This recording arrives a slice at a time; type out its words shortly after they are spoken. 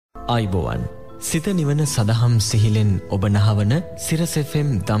ආයිබෝවන් සිත නිවන සදහම් සිහිලෙන් ඔබ නහවන සිරස FM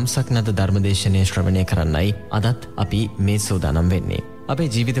දම්සක් නද ධර්මදේශනය ශ්‍රවණය කරන්නයි අදත් අපි මේ සූදානම් වෙන්නේ. අපේ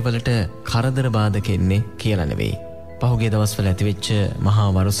ජීවිතවලට කරදර බාධක එන්නේ කියලා නෙවෙයි. පහුගිය දවස්වල ඇතිවෙච්ච මහා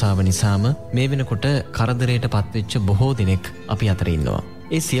වරුසාව නිසාම මේ වෙනකොට කරදරයට පත්වෙච්ච බොහෝ දෙනෙක් අපි අතර ඉන්නවා.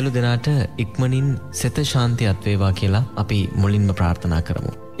 ඒ සියලු දෙනාට ඉක්මනින් සිත ශාන්තියත් වේවා කියලා අපි මුලින්ම ප්‍රාර්ථනා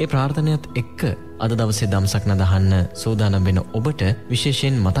කරමු. ඒ ප්‍රාර්ථනාවත් එක්ක අද දවසේ දම්සක් නදහන්න සූදානම් වෙන ඔබට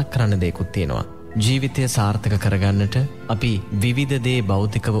විශේෂයෙන් මතක් කරන්න දෙයක්ත් තියෙනවා. ජීවිතය සාර්ථක කරගන්නට අපි විවිධ දේ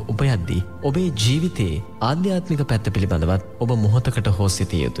භෞතිකව උපයද්දී ඔබේ ජීවිතයේ ආධ්‍යාත්මික පැත්ත පිළිබඳවත් ඔබ මොහොතකට හෝ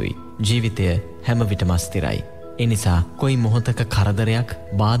සිටිය යුතුයි. ජීවිතය හැම විටම අස්තිරයි. ඒ නිසා කොයි මොහොතක කරදරයක්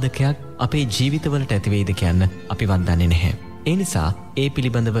බාධකයක් අපේ ජීවිතවලට ඇතිවෙයිද කියන්න අපි වදන්නේ නැහැ. ඒ නිසා ඒ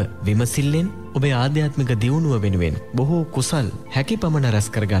පිළිබඳව විමසිල්ලෙන් ඔබේ ආධ්‍යාත්මික දියුණුව වෙනුවෙන් බොහෝ කුසල් හැකි පමණ රැස්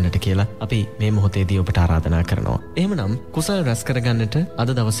කරගන්නට කියලා අපි මේ මොහොතේදී ඔබට ආරාධනා කරනවා. එහෙමනම් කුසල් රැස් කරගන්නට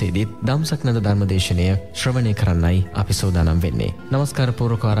අද දවසේදී දම්සක් නද ධර්මදේශනය ශ්‍රවණය කරන්නයි අපි සූදානම් වෙන්නේ. නමස්කාර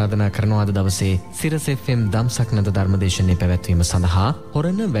පූර්වක ආරාධනා කරනවා අද දවසේ සිරස FM දම්සක් නද ධර්මදේශනය පැවැත්වීම සඳහා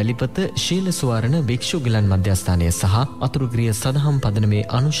හොරණ වැලිපත ශීල සුවරණ භික්ෂු ගිලන් මධ්‍යස්ථානය සහ අතුරුග්‍රිය සදහම් පදනමේ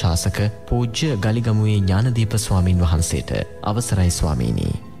අනුශාසක පූජ්‍ය ගලිගමුවේ ඥානදීප ස්වාමින් වහන්සේට අවසරයි ස්වාමීනි.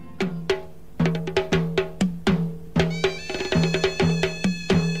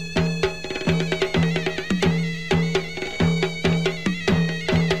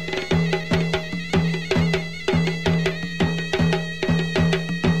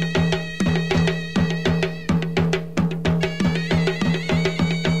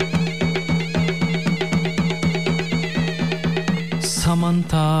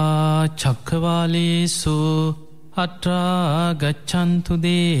 සමන්තා චක්කවාලේසු අත්‍රා ගච්ඡන්තු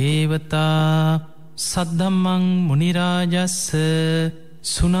දේවතා සද්ධම්මං මුනි රාජස්ස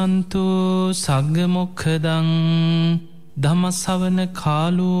සුනන්තු සග්ග මොක්ඛදං ධම්ම ශ්‍රවණ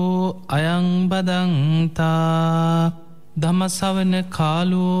කාලෝ අයං බදන්තා ධම්ම ශ්‍රවණ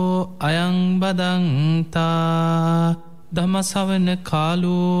කාලෝ අයං බදන්තා ධම්ම ශ්‍රවණ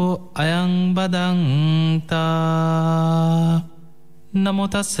කාලෝ අයං බදන්තා. නමෝ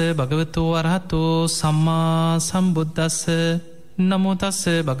තස්ස භගවතු අරහතෝ සම්මා සම්බුද්දස්ස නමෝ තස්ස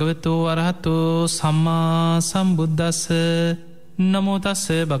භගවතු අරහතෝ සම්මා සම්බුද්දස්ස නමෝ තස්ස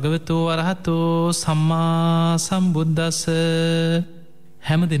භගවතු අරහතෝ සම්මා සම්බුද්දස්ස.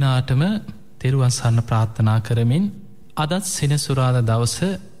 හැම දිනාටම තෙරුවන් සරණ ප්‍රාර්ථනා කරමින් අදත් සෙනසුරාදා දවස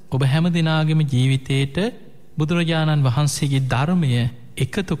ඔබ හැම දිනාගේම ජීවිතේට බුදුරජාණන් වහන්සේගේ ධර්මය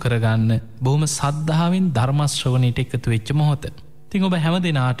එකතු කරගන්න බොහොම සද්ධාවෙන් ධර්ම ශ්‍රවණයට එකතු වෙච්ච මොහොත. ඉතින් ඔබ හැම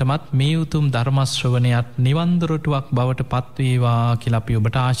දිනාටමත් මේ උතුම් ධර්ම ශ්‍රවණයත් නිවන් දොරටුවක් බවට පත්වේවා කියලා අපි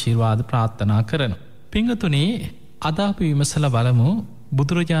ඔබට ආශිර්වාද ප්‍රාර්ථනා කරනවා. පින්වතුනි, අද අපි විමසලා බලමු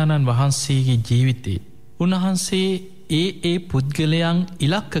බුදුරජාණන් වහන්සේගේ ජීවිතේ. උන්වහන්සේ ඒ පුද්ගලයන්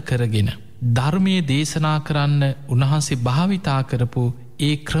ඉලක්ක කරගෙන ධර්මයේ දේශනා කරන්න උන්වහන්සේ භාවිතා කරපු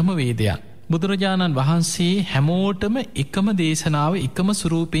ඒ ක්‍රමවේදයන්. බුදුරජාණන් වහන්සේ හැමෝටම එකම දේශනාව එකම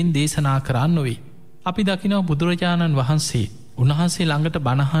ස්වරූපයෙන් දේශනා කරන්න නොවේ. අපි දකිනවා බුදුරජාණන් වහන්සේ උන්වහන්සේ ළඟට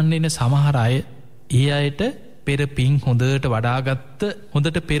බණහන්න එන සමහර අය ඒ අයට පෙර පින් හොඳට වඩාගත්ත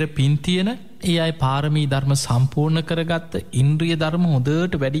හොඳට පෙර පින් තියෙන ඒ අය පාරමී ධර්ම සම්පූර්ණ කරගත්ත ඉන්ද්‍රිය ධර්ම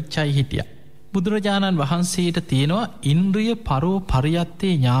හොඳට වැඩිච්චයි හිටියා. බුදුරජාණන් වහන්සේට තියෙනවා ඉන්ද්‍රිය පරෝ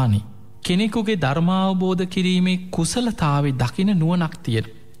පරියත්තේ ඥානි. කෙනෙකුගේ ධර්මාවබෝධ කිරීමේ කුසලතාවේ දකින නුවණක් තියෙන.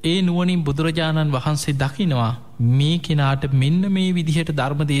 ඒ නුවණින් බුදුරජාණන් වහන්සේ දකිනවා මේ කෙනාට මෙන්න මේ විදිහට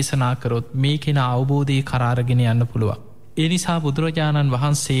ධර්ම දේශනා කරොත් මේ කෙනා අවබෝධය කරාරගෙන යන්න පුළුවන්. ඒ නිසා බුදුරජාණන්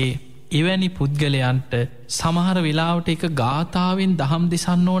වහන්සේ එවැනි පුද්ගලයන්ට සමහර වෙලාවට එක ගාථාවෙන් දහම්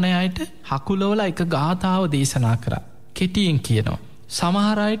දෙසන්න ඕන අයට හකුලවල එක ගාථාව දේශනා කරා. කෙටියෙන් කියනවා.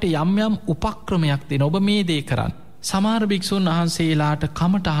 සමහර අයට යම් යම් උපක්‍රමයක් දෙන ඔබ මේ දේ කරන්න. සමහර භික්ෂුන් වහන්සේලාට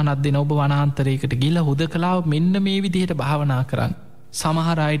කමටහනක් දෙන ඔබ වනාන්තරයකට ගිහිල්ලා හුදකලාව මෙන්න මේ විදිහට භාවනා කරන්න.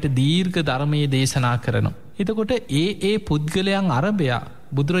 සමහර අයට දීර්ඝ ධර්මයේ දේශනා කරනවා. එතකොට ඒ පුද්ගලයන් අරබයා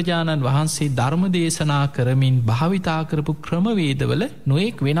බුදුරජාණන් වහන්සේ ධර්ම දේශනා කරමින් භාවිතා කරපු ක්‍රමවේදවල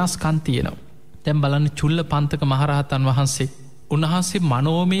නොයෙක් වෙනස්කම් තියෙනවා. දැන් බලන්න චුල්ලපන්තක මහරහතන් වහන්සේ උන්වහන්සේ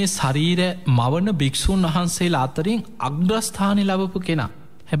මනෝමය ශරීර මවන භික්ෂුන් වහන්සේලා අතරින් අග්‍රස්ථානෙ ලැබපු කෙනා.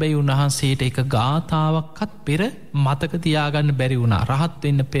 හැබැයි උන්වහන්සේට එක ගාථාවක්වත් පෙර මතක තියාගන්න බැරි වුණා. රහත්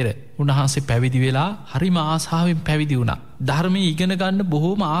වෙන්න පෙර උන්වහන්සේ පැවිදි වෙලා හරිම ආසාවෙන් පැවිදි වුණා. ධර්මයේ ඉගෙන ගන්න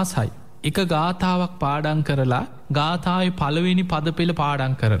බොහෝම ආසයි. එක ගාථාවක් පාඩම් කරලා ගාථාවේ පළවෙනි පද පෙළ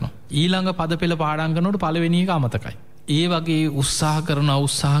පාඩම් කරනවා. ඊළඟ පද පෙළ පාඩම් කරනකොට පළවෙනි එක අමතකයි. ඒ වගේ උත්සාහ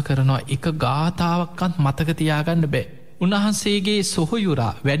කරනවා එක ගාථාවක්වත් මතක තියාගන්න බෑ. උන්වහන්සේගේ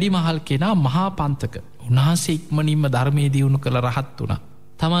සොහොයුරා වැඩිමහල් කෙනා මහා පන්තක. උන්වහන්සේ ඉක්මනින්ම ධර්මයේ දියුණු කළ රහත් වුණා.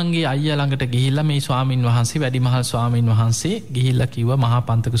 තමන්ගේ අයියා ළඟට ගිහිල්ලා මේ ස්වාමින් වහන්සේ වැඩිමහල් ස්වාමින් වහන්සේ ගිහිල්ලා කිව්වා මහා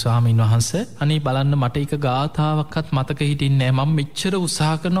පන්තක ස්වාමින් වහන්සේ අනේ බලන්න මට එක ගාථාවක්වත් මතක හිටින්නේ නැහැ. මම මෙච්චර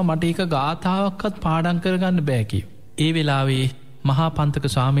උත්සාහ කරනවා මට එක ගාථාවක්වත් පාඩම් කරගන්න බෑ කිව්වා. ඒ වෙලාවේ මහා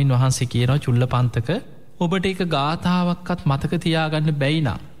පන්තක ස්වාමින් වහන්සේ කියනවා චුල්ලපන්තක ඔබට එක ගාථාවක්වත් මතක තියාගන්න බැයි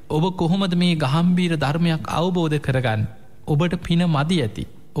නම් ඔබ කොහොමද මේ ගහම්බීර ධර්මයක් අවබෝධ කරගන්න? ඔබට පින මදි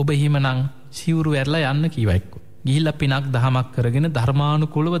ඇති. ඔබ එහෙමනම් සිවුරු ඇරලා යන්න කීවා එක්ක. ගිහිල්ලා පිනක් දහමක් කරගෙන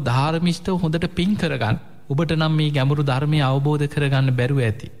ධර්මානුකූලව ධාර්මිෂ්ඨව හොඳට පින් කරගන්න. ඔබට නම් මේ ගැඹුරු ධර්මය අවබෝධ කරගන්න බැරුව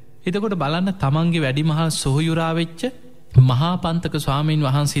ඇති. එතකොට බලන්න තමන්ගේ වැඩිමහල් සොහොයුරා වෙච්ච මහා පන්තක ස්වාමීන්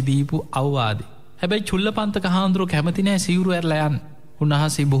වහන්සේ දීපු අවවාදේ. හැබැයි චුල්ලපන්තක හාමුදුරුවෝ කැමති නැහැ සිවුරු ඇරලා යන්න.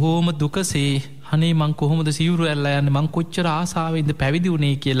 උන්වහන්සේ බොහෝම දුකසේ අනේ මං කොහොමද සිවුරු ඇරලා යන්නේ මං කොච්චර ආසාවෙන්ද පැවිදි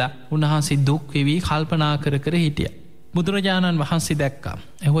වුණේ කියලා උන්වහන්සේ දුක් වෙවි කල්පනා කර කර හිටියා. බුදුරජාණන් වහන්සේ දැක්කා.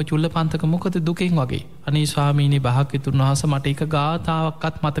 එහුව චුල්ලපන්තක මොකද දුකෙන් වගේ? අනේ ස්වාමීනි භාග්‍යතුන් වහන්සේ මට එක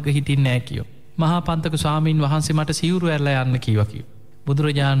ගාථාවක්වත් මතක හිටින්නේ නැහැ කිව්වා. මහා පන්තක ස්වාමීන් වහන්සේ මට සිවුරු ඇරලා යන්න කිව්වා.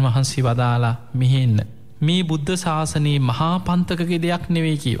 බුදුරජාණන් වහන්සේ වදාලා මෙහෙන්න මේ බුද්ධ ශාසනයේ මහා පන්තකගේ දෙයක්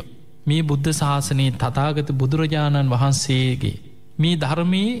නෙවෙයි කිව්වා. මේ බුද්ධ ශාසනයේ තථාගත බුදුරජාණන් වහන්සේගේ මේ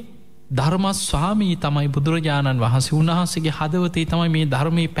ධර්මයේ ධර්ම ස්වාමී තමයි බුදුරජාණන් වහන්සේ. උන්වහන්සේගේ හදවතේ තමයි මේ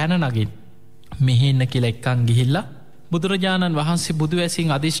ධර්මයේ පැන නගින්නේ. මෙහෙන්න කියලා එක්කන් ගිහිල්ලා බුදුරජාණන් වහන්සේ බුදු ඇසින්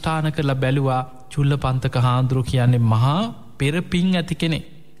අධිෂ්ඨාන කරලා බැලුවා චුල්ලපන්තක හාමුදුරුවෝ කියන්නේ මහා පෙර පිං ඇති කෙනෙක්.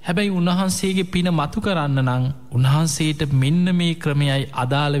 හැබැයි උන්වහන්සේගේ පින මතු කරන්න නම් උන්වහන්සේට මෙන්න මේ ක්‍රමයයි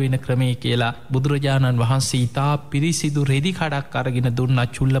අදාළ වෙන ක්‍රමය කියලා බුදුරජාණන් වහන්සේ ඊටා පිරිසිදු රෙදි කඩක් අරගෙන දුන්නා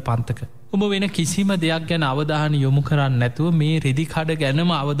චුල්ලපන්තක. ඔබ වෙන කිසිම දෙයක් ගැන අවධානය යොමු කරන්නේ නැතුව මේ රෙදි කඩ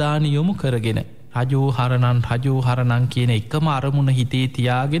ගැනම අවධානය යොමු කරගෙන රජෝ හරණං කියන එකම අරමුණ හිතේ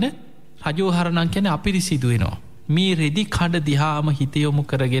තියාගෙන රජෝ හරණං කියන්නේ අපිරිසිදු වෙනවා. මේ රෙදි කඩ දිහාම හිත යොමු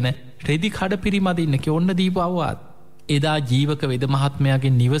කරගෙන රෙදි කඩ පිරිමදින්න ඕන්න දීපු අවවාද. එදා ජීවක වෙද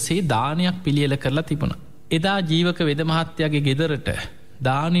මහත්මයාගේ නිවසේ දානයක් පිළියෙල කරලා තිබුණා. එදා ජීවක වෙද මහත්තයාගේ ගෙදරට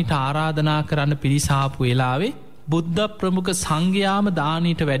දානීට ආරාධනා කරන්න පිරිසාපු වෙලාවේ බුද්ධ ප්‍රමුඛ සංඝයාම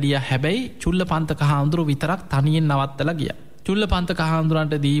දානීට වැඩිය. හැබැයි චුල්ලපන්තක හාමුදුරුවෝ විතරක් තනියෙන් නවත්තලා ගියා. චුල්ලපන්තක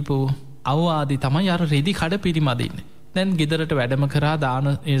හාමුදුරන්ට දීපු අවවාදි තමයි අර රෙදි කඩ පිරිමදින්නේ. දැන් ගෙදරට වැඩම කරා දාන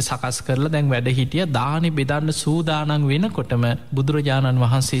සකස් කරලා දැන් වැඩ හිටිය දානෙ බෙදන්න සූදානම් වෙනකොටම බුදුරජාණන්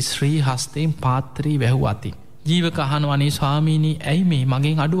වහන්සේ ශ්‍රී හස්තයෙන් පාත්‍රී වැහුවාති. ජීවක අහනවනේ ස්වාමීනි ඇයි මේ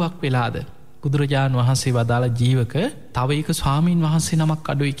මගෙන් අඩුවක් වෙලාද? බුදුරජාණන් වහන්සේ වදාළ ජීවක තව එක ස්වාමීන් වහන්සේ නමක්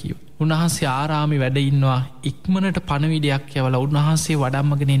අඩුයි කිව්වා. උන්වහන්සේ ආරාමේ වැඩ ඉන්නවා ඉක්මනට පණවිඩයක් යවලා උන්වහන්සේ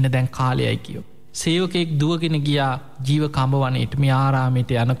වඩම්මගෙන ඉන්න දැන් කාලයයි කිව්වා. සේවකෙක් දුවගෙන ගියා ජීවක අඹවණේට මේ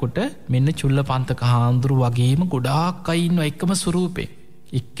ආරාමයට යනකොට මෙන්න චුල්ලපන්තක හාමුදුරුවෝ වගේම ගොඩාක් අය ඉන්නවා එකම ස්වරූපේ.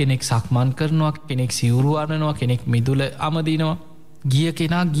 එක්කෙනෙක් සක්මන් කරනවා, කෙනෙක් සිවුරු අරනවා, කෙනෙක් මිදුල අමදිනවා. ගිය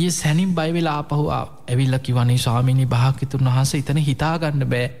කෙනා ගිය සැනින් බය වෙලා ආපහු ඇවිල්ලා කිව්වනේ ස්වාමීනි භාග්‍යතුන් වහන්සේ ඉතන හිතා ගන්න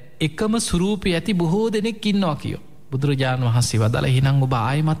බෑ. එකම ස්වරූපේ ඇති බොහෝ දෙනෙක් ඉන්නවා කිව්වා. බුදුරජාණන් වහන්සේ වදාලා එහෙනම් ඔබ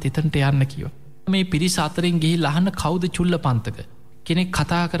ආයෙමත් එතනට යන්න කිව්වා. මේ පිරිස අතරින් ගිහිල්ලා අහන්න කවුද චුල්ලපන්තක? කෙනෙක්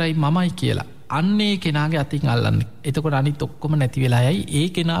කතා කරයි මමයි කියලා. අන්නේ කෙනාගේ අතින් අල්ලන්න. එතකොට අනිත් ඔක්කොම නැති වෙලා යයි ඒ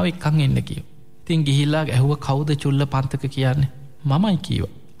කෙනාව එක්කන් එන්න කිව්වා. ඉතින් ගිහිල්ලා ඇහුවා කවුද චුල්ලපන්තක කියන්නේ? මමයි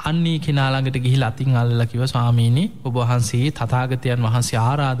කිව්වා. අන්නේ කෙනා ළඟට ගිහිල්ලා අතින් අල්ලලා කිව්වා ස්වාමීනි ඔබ වහන්සේ තථාගතයන් වහන්සේ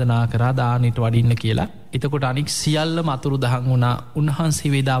ආරාධනා කරා දානෙට වඩින්න කියලා. එතකොට අනික් සියල්ලම අතුරුදහන් වුණා.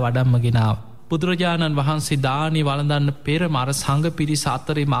 උන්වහන්සේ වේදා වඩම්මගෙන ආවා. බුදුරජාණන් වහන්සේ දානි වළඳන්න පෙර මර සංඝ පිරිස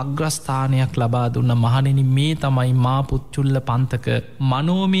අතරේම අග්‍රස්ථානයක් ලබා දුන්න. මහණෙනි මේ තමයි මා පුත් චුල්ලපන්තක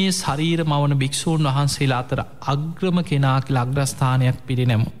මනෝමය ශරීර මවන භික්ෂූන් වහන්සේලා අතර අග්‍රම කෙනා කියලා අග්‍රස්ථානයක්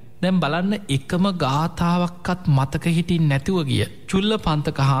පිරිනැමු. දැන් බලන්න එකම ගාථාවක්වත් මතක හිටින් නැතුව ගිය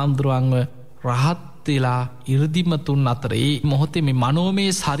චුල්ලපන්තක හාමුදුරුවන්ව රහත් වෙලා 이르දිමතුන් අතර ඒ මොහොතේ මේ මනෝමය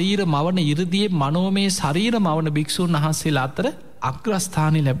ශරීර මවන 이르දියේ මනෝමය ශරීර මවන භික්ෂූන් වහන්සේලා අතර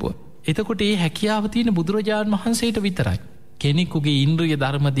අග්‍රස්ථානෙ ලැබුවා. එතකොට ඒ හැකියාව තියෙන බුදුරජාණන් වහන්සේට විතරයි. කෙනෙකුගේ ඉන්ද්‍රිය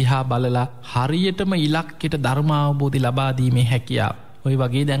ධර්ම දිහා බලලා හරියටම ඉලක්කයට ධර්මාවබෝධය ලබා දීමේ හැකියාව. ඔය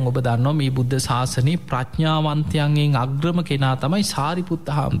වගේ දැන් ඔබ දන්නවා මේ බුද්ධ ශාසනයේ ප්‍රඥාවන්තයන්ගෙන් අග්‍රම කෙනා තමයි සාරිපුත්ත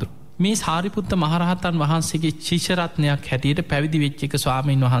හාමුදුරුවෝ. මේ සාරිපුත්ත මහරහතන් වහන්සේගේ ශිෂ්‍ය රත්නයක් හැටියට පැවිදි වෙච්ච එක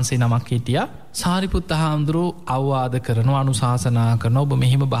ස්වාමීන් වහන්සේ නමක් හිටියා. සාරිපුත්ත හාමුදුරුවෝ අවවාද කරනවා, අනුශාසනා කරනවා, ඔබ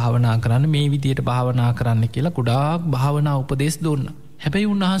මෙහෙම භාවනා කරන්න, මේ විදියට භාවනා කරන්න කියලා ගොඩාක් භාවනා උපදෙස් දුන්නා. හැබැයි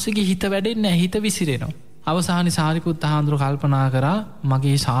උන්වහන්සේගේ හිත වැඩෙන්නේ නැහැ, හිත විසිරෙනවා. අවසානයේ සාරිපුත්ත හාමුදුරුවෝ කල්පනා කරා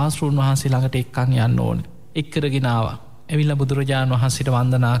මගේ ශාස්ත්‍රූන් වහන්සේ ළඟට එක්කන් යන්න ඕනේ. එක්කරගෙන ආවා. ඇවිල්ලා බුදුරජාණන් වහන්සේට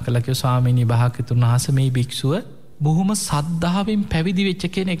වන්දනා කළා. කිව්වා ස්වාමීනි භාග්‍යතුන් වහන්සේ මේ භික්ෂුව බොහොම සද්ධාවෙන් පැවිදි වෙච්ච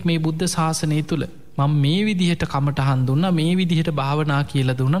කෙනෙක් මේ බුද්ධ ශාසනය තුල. මම මේ විදිහට කමටහන් දුන්නා, මේ විදිහට භාවනා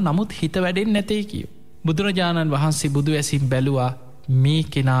කියලා දුන්නා. නමුත් හිත වැඩෙන්නේ නැtei කිව්වා. බුදුරජාණන් වහන්සේ බුදු ඇසින් බැලුවා මේ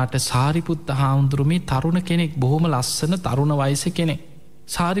කෙනාට සාරිපුත්ත හාමුදුරුවෝ මේ තරුණ කෙනෙක්, බොහොම ලස්සන තරුණ වයසේ කෙනෙක්.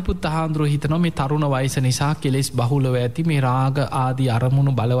 සාරිපුත්ත හාමුදුරුවෝ හිතනවා මේ තරුණ වයස නිසා කෙලෙස් බහුලව ඇති මේ රාග ආදී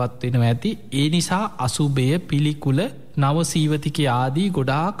අරමුණු බලවත් වෙනවා ඇති. ඒ නිසා අසුභය පිළිකුල නවසීවතිකේ ආදී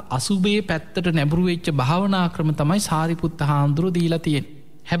ගොඩාක් අසුභයේ පැත්තට නැඹුරු වෙච්ච භාවනා ක්‍රම තමයි සාරිපුත්ත හාමුදුරුවෝ දීලා තියෙන්නේ.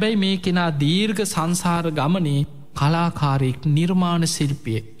 හැබැයි මේ කෙනා දීර්ඝ සංසාර ගමනේ කලාකාරයෙක් නිර්මාණ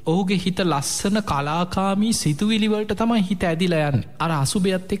ශිල්පියෙක්. ඔහුගේ හිත ලස්සන කලාකාමී සිතුවිලි වලට තමයි හිත ඇදිලා යන්නේ. අර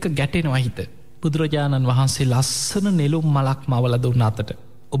අසුභයත් එක්ක ගැටෙනවා හිත. බුදුරජාණන් වහන්සේ ලස්සන නෙළුම් මලක් මවලා දුන්න අතට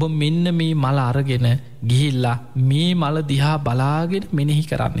ඔබ මෙන්න මේ මල අරගෙන ගිහිල්ලා මේ මල දිහා බලාගෙන මෙනෙහි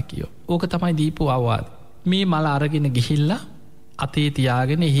කරන්න කියෝ. ඕක තමයි දීපු අවවාද. මේ මල අරගෙන ගිහිල්ලා අතේ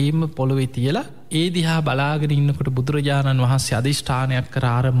තියාගෙන එහෙම පොළොවේ තියලා ඒ දිහා බලාගෙන ඉන්නකොට බුදුරජාණන් වහන්සේ අධිෂ්ඨානයක් කර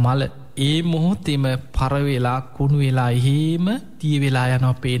අර මල ඒ මොහොතේම පරවෙලා කුණු වෙලා එහෙම තිය වෙලා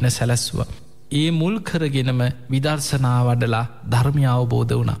යනවා පේන සැලැස්සුවා. ඒ මුල් කරගෙනම විදර්ශනා වඩලා ධර්මය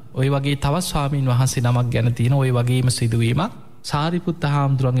අවබෝධ වුණා. ඔය වගේ තවත් ස්වාමීන් වහන්සේ නමක් ගැන තියෙන ඔය වගේම සිදුවීමක්. සාරිපුත්ත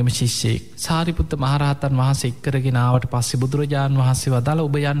හාමුදුරුවන්ගේම ශිෂ්‍යයෙක් සාරිපුත්ත මහරහතන් වහන්සේ එක්කරගෙන ආවට පස්සේ බුදුරජාණන් වහන්සේ වදාලා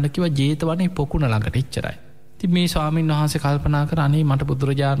ඔබ යන්න කිව්වා ජේතවනේ පොකුණ ළඟට. එච්චරයි. ඉතින් මේ ස්වාමීන් වහන්සේ කල්පනා කරා අනේ මට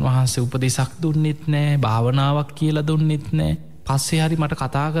බුදුරජාණන් වහන්සේ උපදේශක් දුන්නෙත් නෑ, භාවනාවක් කියලා දුන්නෙත් නෑ. පස්සේ හරි මට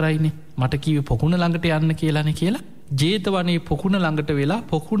කතා කරයිනේ. මට කිව්වේ පොකුණ ළඟට යන්න කියලානේ කියලා. ජේතවනේ පොකුණ ළඟට වෙලා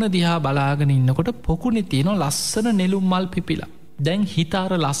පොකුණ දිහා බලාගෙන ඉන්නකොට පොකුණේ තියෙන ලස්සන නෙළුම් මල් පිපිලා. දැන් හිත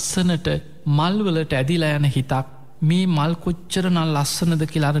අර ලස්සනට මල් වලට ඇදිලා යන හිතක් මේ මල් කොච්චරනම් ලස්සනද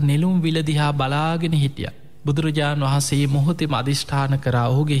කියලා අර නෙළුම් විල දිහා බලාගෙන හිටියා. බුදුරජාණන් වහන්සේ මොහොතේම අධිෂ්ඨාන කරා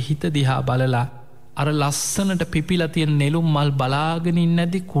ඔහුගේ හිත දිහා බලලා අර ලස්සනට පිපිලා තියෙන නෙළුම් මල් බලාගෙන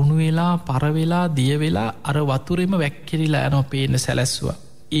ඉන්නදී කුණු වෙලා පර වෙලා දිය වෙලා අර වතුරෙම වැක්කිරිලා යනවා පේන සැලැස්සුවා.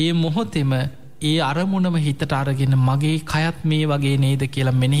 ඒ මොහොතේම ඒ අරමුණම හිතට අරගෙන මගේ කයත් මේ වගේ නේද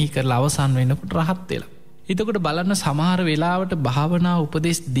කියලා මෙනෙහි කරලා අවසන් වෙනකොට රහත් වෙලා. එතකොට බලන්න සමහර වෙලාවට භාවනා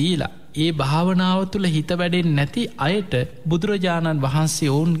උපදෙස් දීලා ඒ භාවනාව තුළ හිත වැඩෙන්නේ නැති අයට බුදුරජාණන්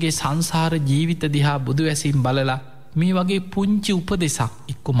වහන්සේ ඔවුන්ගේ සංසාර ජීවිත දිහා බුදු ඇසින් බලලා මේ වගේ පුංචි උපදෙසක්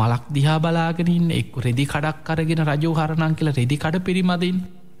එක්ක මලක් දිහා බලාගෙන ඉන්න, එක්ක රෙදි කඩක් අරගෙන රජෝ හරණම් කියලා රෙදි කඩ පිරිමදින්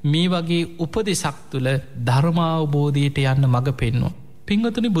මේ වගේ උපදෙසක් තුළ ධර්මාවබෝධයට යන්න මඟ පෙන්වනවා.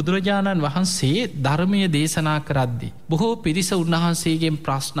 පින්වතුනි බුදුරජාණන් වහන්සේ ධර්මය දේශනා කරද්දී බොහෝ පිරිස උන්වහන්සේගෙන්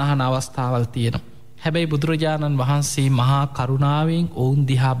ප්‍රශ්න අහන අවස්ථාවල් තියෙනවා. හැබැයි බුදුරජාණන් වහන්සේ මහා කරුණාවෙන් ඔවුන්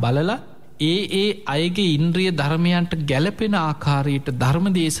දිහා බලලා ඒ අයගේ ඉන්ද්‍රිය ධර්මයන්ට ගැලපෙන ආකාරයට ධර්ම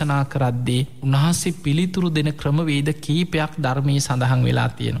දේශනා කරද්දී උන්වහන්සේ පිළිතුරු දෙන ක්‍රමවේද කීපයක් ධර්මයේ සඳහන් වෙලා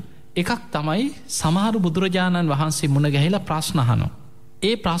තියෙනවා. එකක් තමයි සමහර බුදුරජාණන් වහන්සේ මුණ ගැහිලා ප්‍රශ්න අහනවා.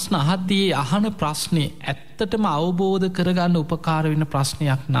 ඒ ප්‍රශ්න අහද්දී අහන ප්‍රශ්නේ ඇත්තටම අවබෝධ කරගන්න උපකාර වෙන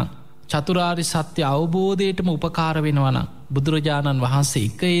ප්‍රශ්නයක් නම් චතුරාර්ය සත්‍ය අවබෝධයටම උපකාර වෙනවා නම් බුදුරජාණන් වහන්සේ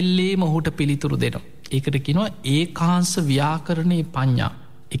එක එල්ලේම ඔහුට පිළිතුරු දෙනවා. ඒකට කියනවා ඒකාංශ ව්‍යාකරණේ පඤ්ඤා.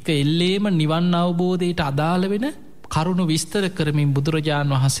 එක එල්ලේම නිවන් අවබෝධයට අදාළ වෙන කරුණු විස්තර කරමින්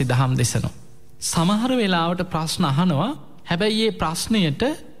බුදුරජාණන් වහන්සේ දහම් දෙසනවා. සමහර වෙලාවට ප්‍රශ්න අහනවා. හැබැයි මේ ප්‍රශ්නයට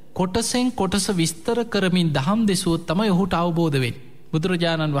කොටසෙන් කොටස විස්තර කරමින් දහම් දෙසුවොත් තමයි ඔහුට අවබෝධ වෙන්නේ.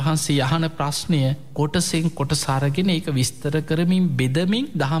 බුදුරජාණන් වහන්සේ අහන ප්‍රශ්නය කොටසෙන් කොටස අරගෙන ඒක විස්තර කරමින් බෙදමින්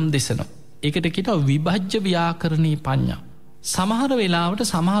දහම් දෙසනවා. ඒකට කියනවා විභජ්‍ය ව්‍යාකරණී පඤ්ඤා. සමහර වෙලාවට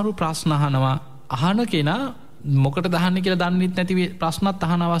සමහරු ප්‍රශ්න අහනවා. අහන කෙනා මොකට දහන්න කියලා දන්නෙත් නැති ප්‍රශ්නත්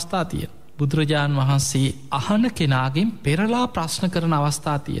අහන අවස්ථා තියෙනවා. බුදුරජාණන් වහන්සේ අහන කෙනාගෙන් පෙරලා ප්‍රශ්න කරන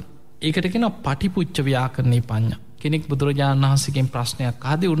අවස්ථා තියෙනවා. ඒකට කියනවා පටිපුච්ච ව්‍යාකරණී පඤ්ඤා. කෙනෙක් බුදුරජාණන් වහන්සේගෙන් ප්‍රශ්නයක්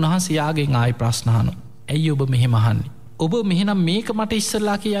අහදී උන්වහන්සේ යාගෙන් ආයි ප්‍රශ්න අහනවා. ඇයි ඔබ මෙහෙම අහන්නේ? ඔබ මෙහෙනම් මේක මට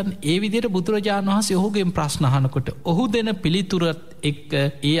ඉස්සරලා කියන්නේ. ඒ විදිහට බුදුරජාණන් වහන්සේ ඔහුගෙන් ප්‍රශ්න අහනකොට ඔහු දෙන පිළිතුරත් එක්ක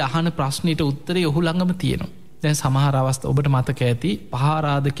ඒ අහන ප්‍රශ්නෙට උත්තරේ ඔහු ළඟම තියෙනවා. දැන් සමහර අවස්ථා ඔබට මතක ඇති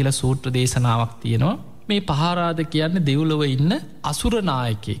පහාරාද කියලා සූත්‍ර දේශනාවක් තියෙනවා. මේ පහාරාද කියන්නේ දෙව්ලොව ඉන්න අසුර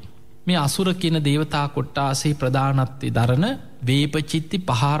නායකයෙක්. මේ අසුර කියන දේවතා කොට්ටාසේ ප්‍රධානත්වයේ දරන වේපචිත්ති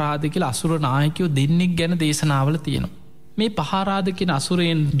පහාරාද කියලා අසුර නායකයෝ දෙන්නෙක් ගැන දේශනාවල තියෙනවා. මේ පහාරාද කියන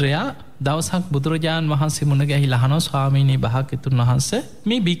අසුරේන්ද්‍රයා දවසක් බුදුරජාණන් වහන්සේ මුණ ගැහිලා අහනවා ස්වාමීනි භාග්‍යතුන් වහන්සේ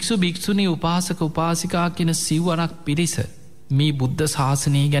මේ භික්ෂු භික්ෂුණී උපාසක උපාසිකා කියන සිව්වණක් පිරිස මේ බුද්ධ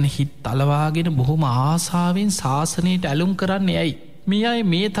ශාසනය ගැන හිත් තලවාගෙන බොහොම ආසාවෙන් ශාසනයට ඇලුම් කරන්නේ ඇයි? මේ අය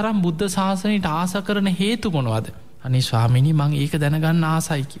මේ තරම් බුද්ධ ශාසනයට ආස කරන හේතු මොනවද? අනේ ස්වාමීනි මං ඒක දැනගන්න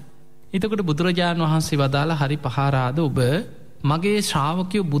ආසයි කිව්වා. එතකොට බුදුරජාණන් වහන්සේ වදාලා හරි පහාරාද ඔබ මගේ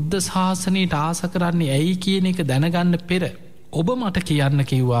ශ්‍රාවකයෝ බුද්ධ ශාසනයට ආස කරන්නේ ඇයි කියන එක දැනගන්න පෙර ඔබ මට කියන්න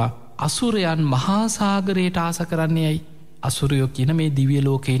කිව්වා අසුරයන් මහා සාගරයට ආස කරන්නේ ඇයි? අසුරයෝ කියන මේ දිව්‍ය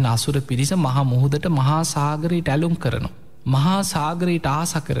ලෝකේ ඉන්න අසුර පිරිස මහා මුහුදට මහා සාගරයට ඇලුම් කරනවා. මහා සාගරයට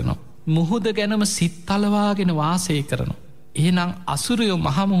ආස කරනවා. මුහුද ගැනම සිත් තලවාගෙන වාසය කරනවා. එහෙනම් අසුරයෝ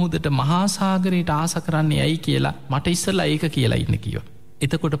මහා මුහුදට මහා සාගරයට ආස කරන්නේ ඇයි කියලා මට ඉස්සෙල්ලා ඒක කියලා ඉන්න කිව්වා.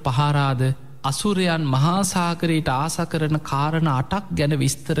 එතකොට පහාරාද අසුරයන් මහාසාකරයට ආස කරන කාරණ 8ක් ගැන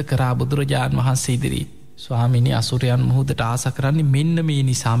විස්තර කරා බුදුරජාණන් වහන්සේ ඉදිරි. ස්වාමිනී අසුරයන් මුහුදට ආස කරන්නේ මෙන්න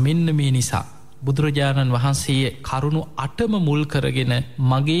මේ නිසා බුදුරජාණන් වහන්සේ කරුණු 8ම මුල් කරගෙන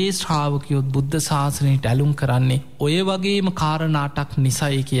මගේ ශ්‍රාවකයොත් බුද්ධ ශාසනයට ඇලුම් කරන්නේ ඔය වගේම කාරණ 8ක්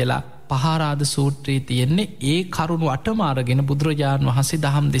නිසයි කියලා පහාරාද සූත්‍රයේ තියෙන්නේ ඒ කරුණු 8ම අරගෙන බුදුරජාණන් වහන්සේ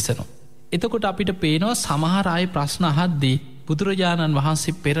දහම් දෙසනවා. එතකොට අපිට පේනවා සමහර අය ප්‍රශ්න අහද්දී බුදුරජාණන්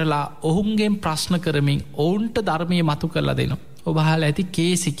වහන්සේ පෙරලා ඔවුන්ගෙන් ප්‍රශ්න කරමින් ඔවුන්ට ධර්මය මතු කරලා දෙනවා. ඔබ අහලා ඇති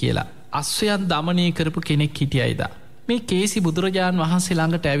කේසි කියලා අශ්වයන් දමනය කරපු කෙනෙක් හිටියයිද? මේ කේසි බුදුරජාණන් වහන්සේ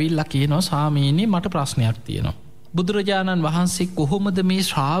ළඟට ඇවිල්ලා කියනවා ස්වාමීනි මට ප්‍රශ්නයක් තියෙනවා. බුදුරජාණන් වහන්සේ කොහොමද මේ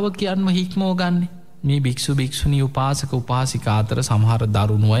ශ්‍රාවකයන්ව හික්මෝ ගන්නේ? මේ භික්ෂු භික්ෂුණී උපාසක උපාසිකා අතර සමහර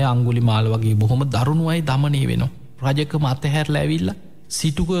දරුණු අය අඟුලිමාල වගේ බොහොම දරුණු අය දමනය වෙනවා. රජකම අතහැරලා ඇවිල්ලා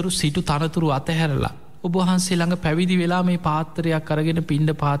සිටුකරු සිටු තනතුරු අතහැරලා ඔබ වහන්සේ ළඟ පැවිදි වෙලා මේ පාත්‍රයක් අරගෙන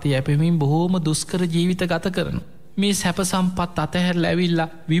පිණ්ඩපාතය යැපෙමින් බොහෝම දුෂ්කර ජීවිත ගත කරනවා. මේ සැප සම්පත් අතහැරලා ඇවිල්ලා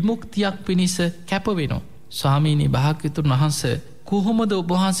විමුක්තියක් පිණිස කැප වෙනවා. ස්වාමීනි භාග්‍යවතුන් වහන්සේ කොහොමද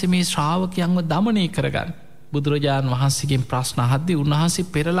ඔබ වහන්සේ මේ ශ්‍රාවකයන්ව දමනය කරගන්නේ? බුදුරජාණන් වහන්සේගෙන් ප්‍රශ්න අහද්දී උන්වහන්සේ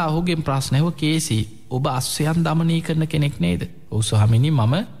පෙරලා ඔහුගෙන් ප්‍රශ්න ඇහුවා කේසි ඔබ අශ්වයන් දමනය කරන කෙනෙක් නේද? ඔව් ස්වාමීනි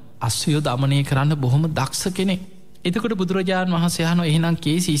මම අශ්වයෝ දමනය කරන්න බොහොම දක්ෂ කෙනෙක්. එතකොට බුදුරජාණන් වහන්සේ අහනවා එහෙනම්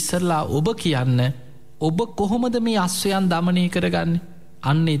කේසි ඉස්සරලා ඔබ කියන්න ඔබ කොහොමද මේ අශ්වයන් දමනය කරගන්නේ?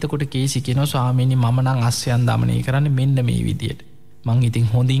 අන්න එතකොට කේසි කියනවා ස්වාමීනි මම නම් අශ්වයන් දමනය කරන්නේ මෙන්න මේ විදියට. මං ඉතින්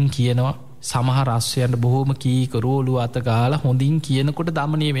හොඳින් කියනවා සමහර අශ්වයන්ට බොහොම කීකරු ඔළුව අත ගාලා හොඳින් කියනකොට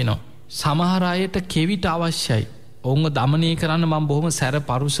දමනය වෙනවා. සමහර අයට කෙවිත අවශ්‍යයි. ඔවුන්ව දමනය කරන්න මම බොහොම සැර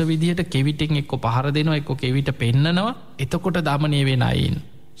පරුෂ විදියට කෙවිතෙන් එක්ක පහර දෙනවා එක්ක කෙවිත පෙන්නනවා. එතකොට දමනය වෙන අයින්.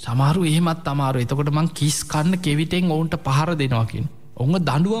 සමහරු එහෙමත් අමාරු. එතකොට මං කිස් කන්න කෙවිතෙන් ඔවුන්ට පහර දෙනවා කියන. ඔවුන්ව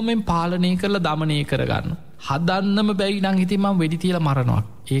දඬුවමෙන් පාලනය කරලා දමනය කරගන්න. හදන්නම බැරි නම් ඉතින් මම වෙඩි තියලා මරනවා.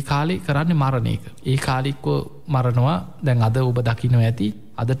 ඒ කාලේ කරන්නේ මරණ එක. ඒ කාලෙක මරනවා. දැන් අද ඔබ දකින්න ඇති.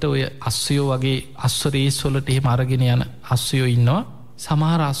 අදට ඔය අස්සයෝ වගේ අස්ව රේස් වලට එහෙම අරගෙන යන අස්සයෝ ඉන්නවා.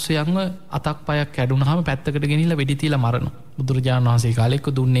 සමහර අස්සයන්ව අතක් පයක් කැඩුනහම පැත්තකට ගෙනිලා වෙඩි තියලා මරනවා. බුදුරජාණන් වහන්සේ කාලෙක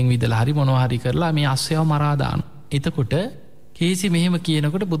දුන්නෙන් විදලා හරි මොනවා හරි කරලා මේ අස්සයව මරා දානවා. එතකොට කේසි මෙහෙම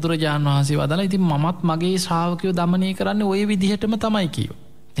කියනකොට බුදුරජාණන් වහන්සේ වදාලා ඉතින් මමත් මගේ ශ්‍රාවකයෝ දමනය කරන්නේ ওই විදිහටම තමයි කිව්වා.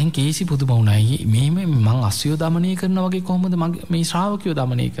 දැන් කේසි පුදුම වුණා. මෙහෙම මං අස්සයෝ දමනය කරනවා වගේ කොහොමද මේ ශ්‍රාවකයෝ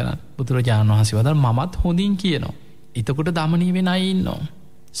දමනය කරන්නේ? බුදුරජාණන් වහන්සේ වදාලා මමත් හොඳින් කියනවා. එතකොට දමනය වෙන අය ඉන්නවා.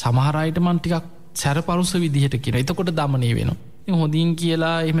 සමහර අයට මං ටිකක් සැරපරුස විදිහට කියනවා. එතකොට දමනය වෙනවා. ඉතින් හොඳින්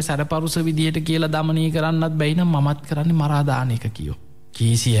කියලා එහෙම සැරපරුස විදිහට කියලා දමනය කරන්නත් බැයි නම් මමත් කරන්නේ මරා දාන එක කියෝ.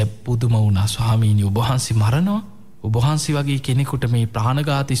 කේසි පුදුම වුණා. ස්වාමීනි ඔබ වහන්සේ මරනවා? ඔබ වහන්සේ වගේ කෙනෙකුට මේ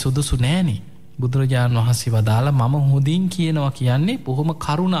ප්‍රාණඝාතය සුදුසු නෑනේ. බුදුරජාණන් වහන්සේ වදාලා මම හොඳින් කියනවා කියන්නේ බොහොම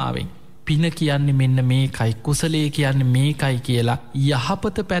කරුණාවෙන්. පින කියන්නේ මෙන්න මේකයි කුසලයේ කියන්නේ මේකයි කියලා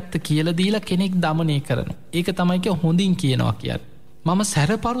යහපත පැත්ත කියලා දීලා කෙනෙක් දමනය කරනවා. ඒක තමයි කිය හොඳින් කියනවා කියන්නේ. මම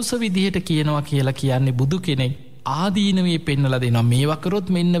සැරපරුස විදිහට කියනවා කියලා කියන්නේ බුදු කෙනෙක් ආදීනවේ පෙන්නලා දෙනවා. මේවා කරොත්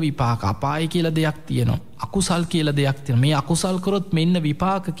මෙන්න විපාක අපාය කියලා දෙයක් තියෙනවා. අකුසල් කියලා දෙයක් තියෙනවා. මේ අකුසල් කරොත් මෙන්න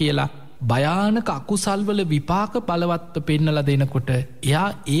විපාක කියලා භයානක අකුසල් වල විපාක බලවත්ව පෙන්නලා දෙනකොට එයා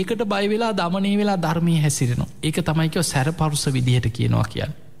ඒකට බය වෙලා දමනය වෙලා ධර්මයේ හැසිරෙනවා. ඒක තමයි කිය සැරපරුස විදිහට කියනවා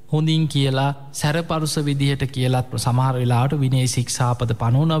කියන්නේ. හොඳින් කියලා සැරපරුස විදිහට කියලාත් සමහර වෙලාවට විනය ශික්ෂාපද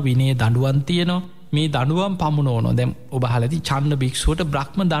පනවනවා. විනය දඬුවම් තියෙනවා. මේ දඬුවම් පමුණවනවා. දැන් ඔබ අහලාදී චන්න භික්ෂුවට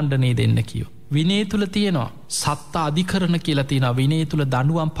බ්‍රහ්ම දණ්ඩනය දෙන්න කියෝ. විනය තුල තියෙනවා සත්ත අධිකරණ කියලා තියෙනවා. විනය තුල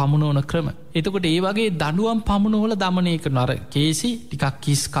දඬුවම් පමුණවන ක්‍රම. එතකොට ඒ වගේ දඬුවම් පමුණවල දමනය කරන අර කේසි ටිකක්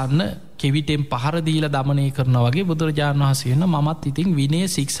කිස් කන්න කෙවිතෙන් පහර දීලා දමනය කරනවා වගේ බුදුරජාණන් වහන්සේ වෙන මමත් ඉතින් විනය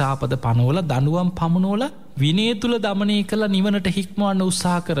ශික්ෂාපද පනවල දඬුවම් පමුණවල විනය තුල දමනය කළා නිවනට හික්මවන්න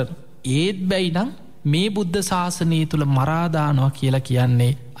උත්සාහ කරන. ඒත් බැයි නම් මේ බුද්ධ ශාසනය තුල මරා දානවා කියලා කියන්නේ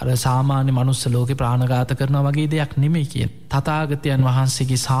අර සාමාන්‍ය මනුස්ස ලෝකේ ප්‍රාණඝාත කරනවා වගේ දෙයක් නෙමෙයි කියන්නේ. තථාගතයන්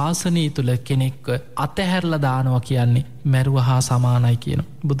වහන්සේගේ ශාසනය තුල කෙනෙක්ව අතහැරලා දානවා කියන්නේ මරුවා හා සමානයි කියනවා.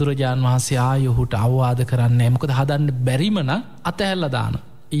 බුදුරජාණන් වහන්සේ ආයුහුට අවවාද කරන්නේ මොකද හදන්න බැරිම නම් අතහැරලා දානවා.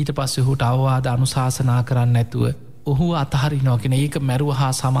 ඊට පස්සේ ඔහුට අවවාද අනුශාසනා කරන්න නැතුව ඔහු අතහරිනවා කියන ඒක මරුවා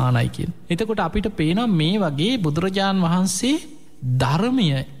හා සමානයි කියන. එතකොට අපිට පේනවා මේ වගේ බුදුරජාණන් වහන්සේ ධර්මය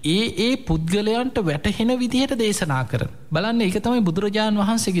ඒ පුද්ගලයන්ට වැටහෙන විදිහට දේශනා කරන. බලන්න ඒක තමයි බුදුරජාණන්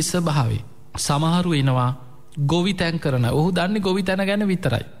වහන්සේගේ ස්වභාවය. සමහරු එනවා ගොවිතැන් කරන. ඔහු දන්නේ ගොවිතැන ගැන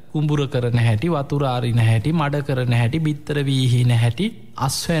විතරයි. කුඹුර කරන හැටි, වතුර අරින හැටි, මඩ කරන හැටි, බිත්තර වීහින හැටි,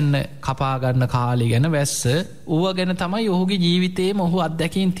 අස්වැන්න කපා ගන්න කාලේ ගැන වැස්ස ඌව ගැන තමයි ඔහුගේ ජීවිතේම ඔහු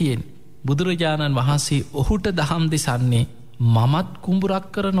අත්දැකීම් තියෙන්නේ. බුදුරජාණන් වහන්සේ ඔහුට දහම් දෙසන්නේ මමත්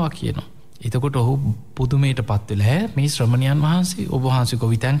කුඹුරක් කරනවා කියනවා. එතකොට ඔහු පුදුමයට පත් වෙලා මේ ශ්‍රමණයන් වහන්සේ ඔබ වහන්සේ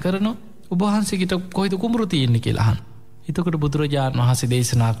ගොවිතැන් කරනවා. ඔබ වහන්සේට කොයිද කුඹුර තියෙන්නේ කියලා අහන. එතකොට බුදුරජාණන් වහන්සේ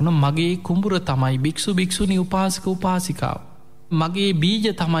දේශනා කරන මගේ කුඹුර තමයි භික්ෂු භික්ෂුණී උපාසක උපාසිකාව. මගේ බීජ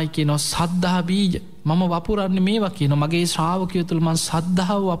තමයි කියනවා සද්ධා බීජ. මම වපුරන්නේ මේවා කියනවා. මගේ ශ්‍රාවකයෝ තුළ මං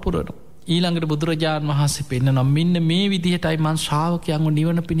සද්ධාව වපුරනවා. ඊළඟට බුදුරජාණන් වහන්සේ පෙන්නනවා මෙන්න මේ විදිහටයි මං ශ්‍රාවකයන්ව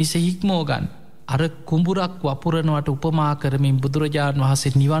නිවන පිණිස හික්මෝ ගන්න. අර කුඹුරක් වපුරනවට උපමා කරමින් බුදුරජාණන්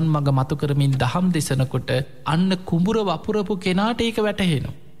වහන්සේ නිවන් මඟ මතු කරමින් දහම් දෙසනකොට අන්න කුඹුර වපුරපු කෙනාට ඒක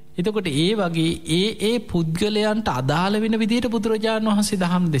වැටහෙනවා. එතකොට ඒ වගේ ඒ පුද්ගලයන්ට අදාළ වෙන විදිහට බුදුරජාණන් වහන්සේ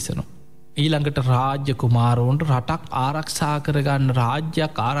දහම් දෙසනවා. ඊළඟට රාජ්‍ය කුමාරවන්ට රටක් ආරක්ෂා කරගන්න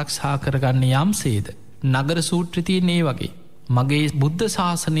රාජ්‍යයක් ආරක්ෂා කරගන්න යම්සේද නගර සූත්‍රතියන්නේ වගේ මගේ බුද්ධ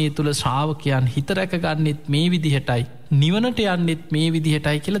ශාසනය තුළ ශ්‍රාවකයන් හිත රැකගන්නෙත් මේ විදිහටයි නිවනට යන්නෙත් මේ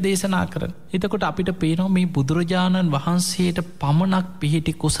විදිහටයි කියලා දේශනා කරන. එතකොට අපිට පේනවා මේ බුදුරජාණන් වහන්සේට පමණක්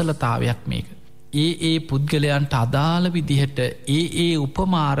පිහිටි කුසලතාවයක් මේක. ඒ පුද්ගලයන්ට අදාළ විදිහට ඒ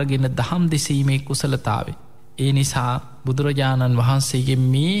උපමාරගෙන දහම් දෙසීමේ කුසලතාවේ. ඒ නිසා බුදුරජාණන් වහන්සේගේ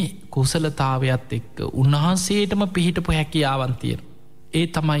මේ කුසලතාවයත් එක්ක උන්වහන්සේටම පිහිටපු හැකියාවන් තියෙන. ඒ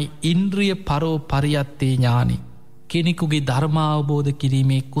තමයි ඉන්ද්‍රිය පරෝ පරියත්තේ ඥානි. කෙනෙකුගේ ධර්මාවබෝධ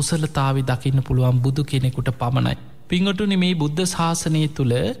කිරීමේ කුසලතාවේ දකින්න පුළුවන් බුදු කෙනෙකුට පමණයි. පිංගටුනි මේ බුද්ධ ශාසනය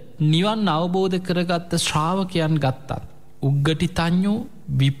තුළ නිවන් අවබෝධ කරගත්ත ශ්‍රාවකයන් ගත්තත්. උග්ගටි තඥෝ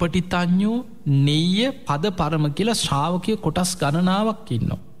විපටි තඥෝ නෙయ్య පද පරම කියලා ශ්‍රාවකය කොටස් ගණනාවක්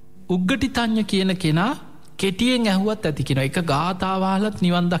ඉන්නවා. උග්ගටි තඥ කියන කෙනා කෙටියෙන් ඇහුවත් ඇති කෙන එක ගාථාවාලත්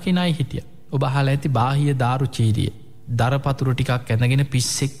නිවන් දකිනයි හිටිය. ඔබ අහලා ඇති බාහිය දාරු චීරිය දරපතුරු ටිකක් ඇඳගෙන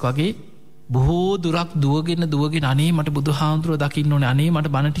පිස්සෙක් වගේ බොහෝ දුරක් දුවගෙන අනේ මට බුදු හාමුදුරුව දකින්න ඕන අනේ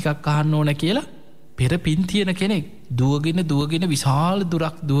මට බණ ටිකක් අහන්න ඕන කියලා පෙර පින් තියෙන කෙනෙක් දුවගෙන විශාල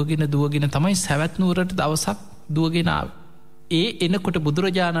දුරක් දුවගෙන තමයි සැවැත් නුවරට දවසක් දුවගෙනාව. ඒ එනකොට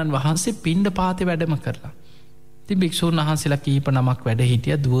බුදුරජාණන් වහන්සේ පිණ්ඩ පාතේ වැඩම කරලා. ඉතින් භික්ෂූන් වහන්සේලා කීප නමක් වැඩ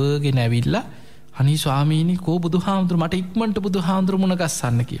හිටිය දුවගෙන ඇවිල්ලා අනි ස්වාමීනි කෝ බුදු හාමුදුරු මට ඉක්මනට බුදු හාමුදුරු මුණ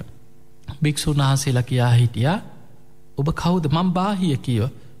ගස්සන්න කිය. භික්ෂූන් වහන්සේලා කියා හිටියා ඔබ කවුද මම බාහිය කියව.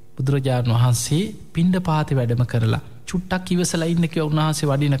 බුදුරජාණන් වහන්සේ පිණ්ඩ පාතේ වැඩම කරලා චුට්ටක් ඉවසලා ඉන්න කිය උන්වහන්සේ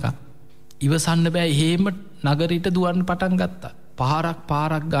වඩිනකම්. ඉවසන්න බෑ එහෙම නගරයට දුවන්න පටන් ගත්තා.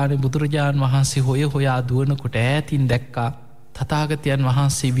 පාරක් ගානේ බුදුරජාණන් වහන්සේ හොයා දුවනකොට ඈතින් දැක්කා තථාගතයන්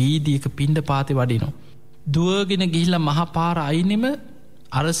වහන්සේ වීදියක පිණ්ඩ පාතේ වඩිනවා. දුවගෙන ගිහිල්ලා මහා පාර අයිනෙම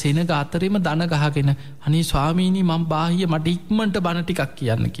අර සෙනග අතරෙම දන ගහගෙන අනේ ස්වාමීනි මම බාහිය මට ඉක්මනට බණ ටිකක්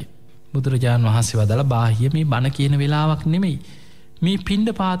කියන්න කිය. බුදුරජාණන් වහන්සේ වදාලා බාහිය මේ බණ කියන වෙලාවක් නෙමෙයි. මේ පිණ්ඩ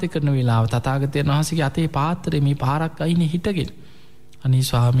පාතේ කරන වෙලාව තථාගතයන් වහන්සේගේ අතේ පාත්‍රේ මේ පාරක් අයිනේ හිටගෙන අනේ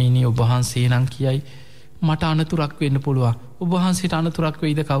ස්වාමීනි ඔබ වහන්සේ නම් කියයි මට අනතුරක් වෙන්න පුළුවන්. ඔබ වහන්සේට අනතුරක්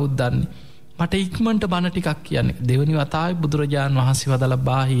වෙයිද කවුද දන්නේ. මට ඉක්මනට බණ ටිකක් කියන්නේ. දෙවනි වතාවේ බුදුරජාණන් වහන්සේ වදාලා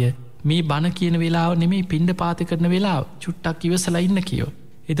බාහිය මේ බණ කියන වෙලාව නෙමෙයි පිණ්ඩ පාතේ කරන වෙලාව. චුට්ටක් ඉවසලා ඉන්න කියෝ.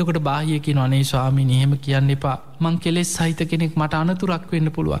 එතකොට බාහිය කියනවා අනේ ස්වාමීනි එහෙම කියන්න එපා. මං කෙලෙස් සහිත කෙනෙක් මට අනතුරක්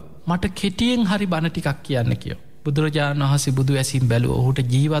වෙන්න පුළුවන්. මට කෙටියෙන් හරි බණ ටිකක් කියන්න කියෝ. බුදුරජාණන් වහන්සේ බුදු ඇසින් බැලුව ඔහුට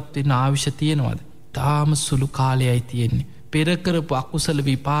ජීවත් වෙන්න අවශ්‍ය තියෙනවද? තාම සුළු කාලයයි තියෙන්නේ. පෙර කරපු අකුසල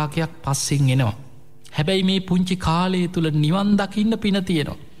විපාකයක් පස්සෙන් එනවා. හැබැයි මේ පුංචි කාලය තුල නිවන් දකින්න පින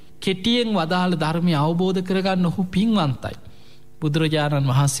තියෙනවා. කෙටියෙන් වදාළ ධර්මය අවබෝධ කරගන්න ඔහු පින්වන්තයි. බුදුරජාණන්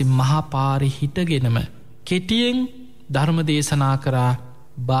වහන්සේ මහා පාරේ හිටගෙනම කෙටියෙන් ධර්ම දේශනා කරා.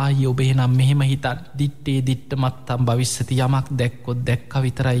 බාහිය ඔබ එහෙනම් මෙහෙම හිතන් දිත්තේ දිට්ඨ මත්තම් භවිස්සති යමක් දැක්කොත් දැක්ක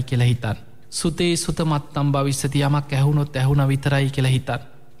විතරයි කියලා හිතන්. සුතේ සුත මත්තම් භවිස්සති යමක් ඇහුනොත් ඇහුණ විතරයි කියලා හිතන්.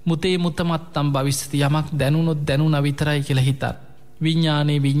 මුතේ මුත මත්තම් භවිස්සති යමක් දැනුනොත් දැනුණ විතරයි කියලා හිතන්.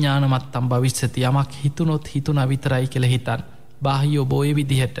 විඥානේ විඥාන මත්තම් භවිස්සති යමක් හිතුනොත් හිතුණ විතරයි කියලා හිතන්. බාහිය ඔබ ඔය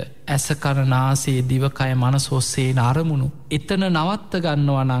විදිහට ඇස කන නාසය දිවකය මනස ඔස්සේ අරමුණු එතන නවත්ත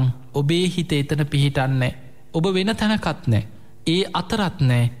ගන්නවා නම් ඔබේ හිත එතන පිහිටන්නේ. ඔබ වෙන තැනකත් නැහැ. ඒ අතරත්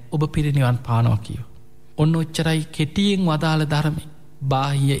නෑ ඔබ පිරිනිවන් පානවා කියෝ. ඔන්න ඔච්චරයි කෙටියෙන් වදාළ ධර්මය.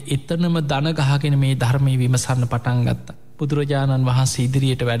 බාහිය එතනම දනගහගෙන මේ ධර්මය විමසන්න පටන් ගත්තා. බුදුරජාණන් වහන්සේ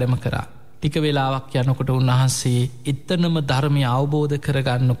ඉදිරියට වැඩම කරා. ටික වෙලාවක් යනකොට උන්වහන්සේ එතනම ධර්මය අවබෝධ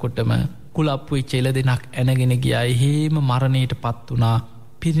කරගන්නකොටම කුලප්පුයි චෙල දෙනක් ඇනගෙන ගියා. එහෙම මරණයට පත් වුණා.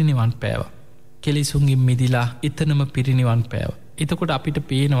 පිරිනිවන් පෑවා. කෙලිසුන්ගින් මිදිලා එතනම පිරිනිවන් පෑවා. එතකොට අපිට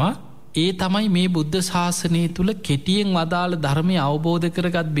පේනවා ඒ තමයි මේ බුද්ධ ශාසනය තුළ කෙටියෙන් වදාළ ධර්මය අවබෝධ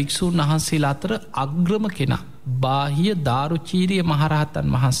කරගත් භික්ෂූන් වහන්සේලා අතර අග්‍රම කෙනා බාහිය දාරුචීරිය මහරහතන්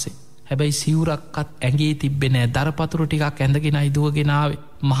වහන්සේ. හැබැයි සිවුරක්කත් ඇගේ තිබෙනෑ දරපතුරු ටිකක් ඇඳගෙන අයිදුවගෙනාවේ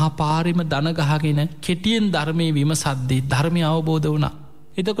මහා පාරිම දනගහගෙන කෙටියෙන් ධර්මය විමසද්දී ධර්මය අවබෝධ වුණා.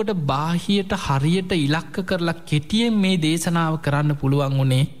 එතකොට බාහියට හරියට ඉලක්ක කරලා කෙටියෙන් මේ දේශනාව කරන්න පුළුවන්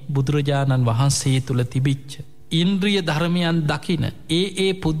වුණේ බුදුරජාණන් වහන්සේ තුළ තිබිච්ච ඉන්ද්‍රිය ධර්මයන් දකින ඒ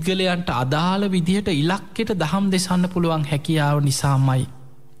පුද්ගලයන්ට අදාළ විදිහට ඉලක්කෙට දහම් දෙසන්න පුළුවන් හැකියාව නිසාමයි.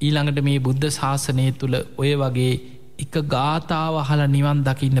 ඊළඟට මේ බුද්ධ ශාසනය තුළ ඔය වගේ එක ගාථාව අහලා නිවන්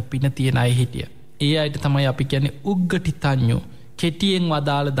දකින්න පින තියෙන අය හිටිය. ඒ අයට තමයි අපි කියන්නේ උග්ගටිතඤ්ඤෝ, කෙටියෙන්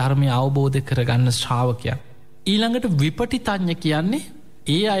වදාළ ධර්මය අවබෝධ කරගන්න ශ්‍රාවකයන්. ඊළඟට විපටිතඤ්ඤ කියන්නේ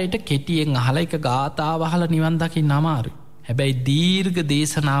ඒ අයට කෙටියෙන් අහලා එක ගාථාව අහලා නිවන් දකින්න අමාරුයි. හැබැයි දීර්ඝ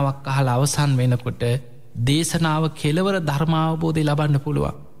දේශනාවක් අහලා අවසන් වෙනකොට දේශනාව කෙලවර ධර්මාවබෝධය ලබන්න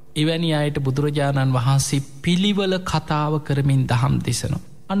පුළුවන්. එවැනි අයට බුදුරජාණන් වහන්සේ පිළිවෙල කතාව කරමින් දහම් දෙසනවා.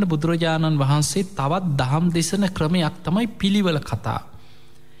 අන්න බුදුරජාණන් වහන්සේ තවත් දහම් දෙසන ක්‍රමයක් තමයි පිළිවෙල කතා.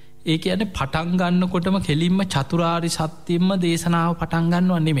 ඒ කියන්නේ පටන්ගන්නකොටම කෙලින්ම චතුරාරි සත්‍යයෙන්ම දේශනාව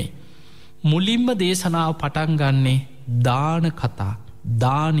පටන්ගන්නව නෙමේ. මුලින්ම දේශනාව පටන්ගන්නේ දාන කතා,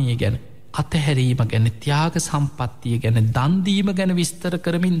 දානය ගැන, අතහැරීම ගැන, ත්‍යාග සම්පත්තිය ගැන, දන්දීම ගැන විස්තර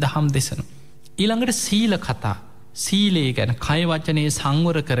කරමින් දහම් දෙසන. ඊළඟට සීල කතා, සීලේ ගැන, කය වචනය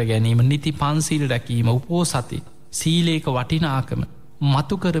සංවර කර ගැනීම, නිති පන්සීල් රැකීම, උපෝසති, සීලේක වටිනාකම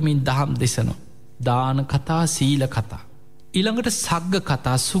මතු කරමින් දහම් දෙසනවා. දාන කතා, සීල කතා. ඊළඟට සග්ග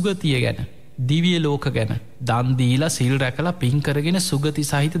කතා, සුගතිය ගැන, දිවිය ලෝක ගැන, දන්දීලා සිල් රැකලා පින් කරගෙන සුගති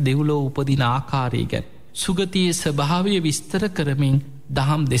සහිත දෙව්ලෝ උපදින ආකාරය ගැන, සුගතියේ ස්වභාවය විස්තර කරමින්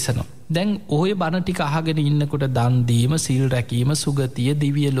දහම් දෙසනවා. දැන් ඔය බණ ටික අහගෙන ඉන්නකොට දන්දීම, සිල් රැකීම, සුගතිය,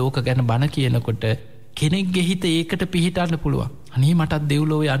 දිවිය ලෝක ගැන බණ කියනකොට කෙනෙක්ගේ හිත ඒකට පිහිටන්න පුළුවන්. අනේ මටත්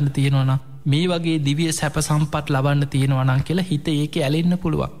දෙව්ලෝ යන්න තියෙනවනම්, මේ වගේ දිවිය සැප සම්පත් ලබන්න තියෙනවනම් කියලා හිත ඒක ඇලෙන්න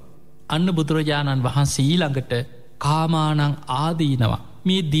පුළුවන්. අන්න බුදුරජාණන් වහන්සේ ඊළඟට කාමානං ආදීනවා,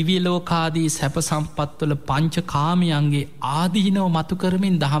 මේ දිවිය ලෝකාදී සැප සම්පත්වල පංච කාමයන්ගේ ආදීනව මතු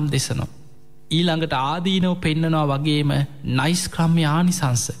කරමින් දහම් දෙසනවා. ඊළඟට ආදීනව පෙන්නනවා වගේම නෛෂ්ක්‍රම්‍ය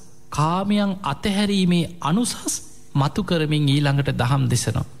ආනිසංස, කාමයන් අතහැරීමේ අනුසස් මතු කරමින් ඊළඟට දහම්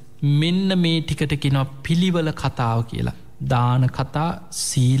දෙසනවා. මෙන්න මේ ටිකට කෙනවා පිළිවෙල කතාව කියලා. දාන කතා,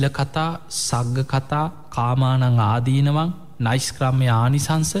 සීල කතා, සග්ග කතා, කාමානං ආදීනවන්, නෛෂ්ක්‍රම්‍ය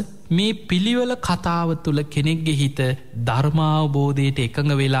ආනිසංස, මේ පිළිවෙල කතාව තුළ කෙනෙක්ගේ හිත ධර්මාවබෝධයට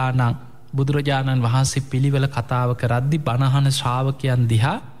එකඟ වෙලා නං බුදුරජාණන් වහන්සේ පිළිවෙල කතාව කරද්දි බණහන ශ්‍රාවකයන්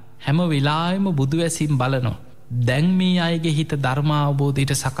දිහා හැම වෙලාවෙම බුදුවැසින් බලනෝ. දැන් මේ අයගේ හිත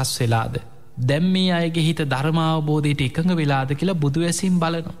ධර්මාවබෝධයට සකස් වෙලාද, දැන් මේ අයගේ හිත ධර්මාවබෝධයට එකඟ වෙලාද කියලා බුදුවැසින්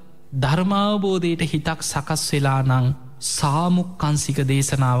බලනෝ. ධර්මාවබෝධයට හිතක් සකස් වෙලා නං සාමුක්කන්සික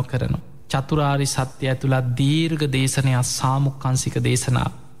දේශනාව කරනවා. චතුරාරි සත්‍ය ඇතුළත් දීර්ඝ දේශනයක් සාමුක්කන්සික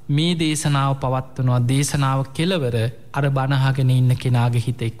දේශනාව. මේ දේශනාව පවත්වනවා. දේශනාව කෙලවර අර බණහගෙන ඉන්න කෙනාගේ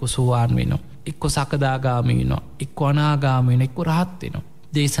හිත එක්ක සෝවාන් වෙනවා, එක්ක සකදාගාමී වෙනවා, එක්ක අනාගාමී වෙනවා, එක්ක රහත් වෙනවා.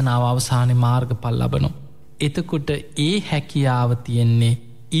 දේශනාව අවසානයේ මාර්ගඵල ලබනවා. එතකොට ඒ හැකියාව තියෙන්නේ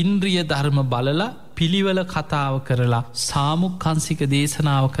ඉන්ද්‍රිය ධර්ම බලලා පිළිවෙල කතාව කරලා සාමුක්කන්සික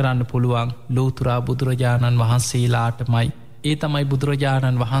දේශනාව කරන්න පුළුවන් ලෝතුරා බුදුරජාණන් වහන්සේලාටමයි. ඒ තමයි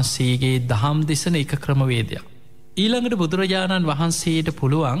බුදුරජාණන් වහන්සේගේ දහම් දෙසන එක ක්‍රමවේදයක්. ඊළඟට බුදුරජාණන් වහන්සේට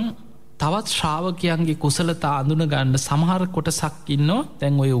පුළුවන් තවත් ශ්‍රාවකයන්ගේ කුසලතා අඳුනගන්න සමහර කොටසක් ඉන්නවා.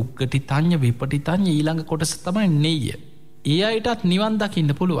 දැන් ඔය උග්ගටිතඤ්ඤ, විපටිතඤ්ඤ, ඊළඟ කොටස තමයි නෙය්‍ය. ඒ අයටත් නිවන්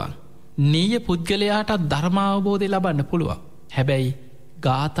දකින්න පුළුවන්. නෙය්‍ය පුද්ගලයාටත් ධර්මාවබෝධය ලබන්න පුළුවන්. හැබැයි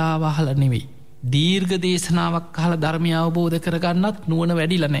ගාථාව අහලා නෙවෙයි, දීර්ඝ දේශනාවක් අහලා ධර්මය අවබෝධ කරගන්නත් නුවණ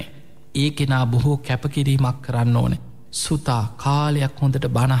වැඩිලා නැහැ. ඒ කෙනා බොහෝ කැපකිරීමක් කරන්න ඕනේ. සුතා කාලයක් හොඳට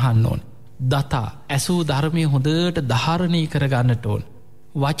බණහන්න ඕනේ. දතා ඇසූ ධර්මය හොඳට ධාරණය කරගන්නට ඕන.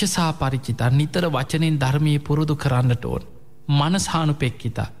 වචසා පරිචිතා නිතර වචනෙන් ධර්මය පුරුදු කරන්නට ඕන.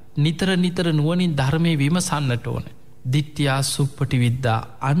 මනසානුපෙක්කිතා නිතර නිතර නුවනින් ධර්මය විමසන්නට ඕන. දිට්ඨියා සුප්පටි විද්දා,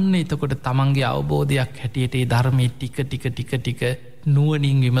 අන්න එතකොට තමන්ගේ අවබෝධයක් හැටියට ඒ ධර්මය ටික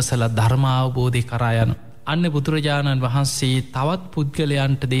නුවනින් විමසල ධර්මාවබෝධය කරා යනු. අන්න බුදුරජාණන් වහන්සේ තවත්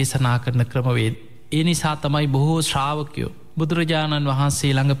පුද්ගලයන්ට දේශනා කරන ක්‍රමවේද. ඒ නිසා තමයි බොහෝ ශ්‍රාවකයෝ බුදුරජාණන්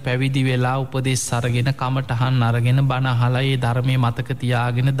වහන්සේ ළඟ පැවිදි වෙලා උපදෙස් අරගෙන කමටහන් අරගෙන බණ අහලා ඒ ධර්මයේ මතක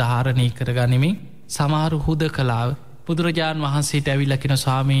තියාගෙන ධාරණය කරගනිමින් සමහර හුදකලාව බුදුරජාණන් වහන්සේට ඇවිල්ලා කියන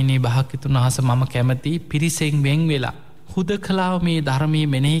ස්වාමීනි භාග්‍යතුන් වහන්සේ මම කැමති පිරිසෙන් වෙන් වෙලා හුදකලාව මේ ධර්මයේ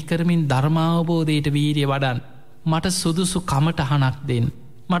මෙනෙහි කරමින් ධර්මාවබෝධයට වීරිය වඩන්න. මට සුදුසු කමටහනක් දෙන්න.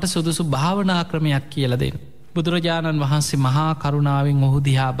 මට සුදුසු භාවනා ක්‍රමයක් කියලා දෙන්න. බුදුරජාණන් වහන්සේ මහා කරුණාවෙන් ඔහු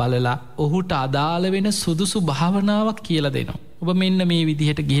දිහා බලලා ඔහුට අදාළ වෙන සුදුසු භාවනාවක් කියලා දෙනවා. ඔබ මෙන්න මේ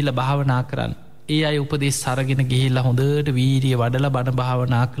විදිහට ගිහිල්ලා භාවනා කරන්න. ඒ අය උපදෙස් අරගෙන ගිහිල්ලා හොඳට වීරිය වඩලා බණ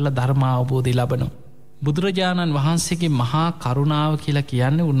භාවනා කරලා ධර්මාවබෝධය ලබනවා. බුදුරජාණන් වහන්සේගේ මහා කරුණාව කියලා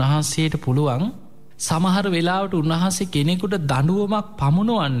කියන්නේ උන්වහන්සේට පුළුවන් සමහර වෙලාවට උන්වහන්සේ කෙනෙකුට දඬුවමක්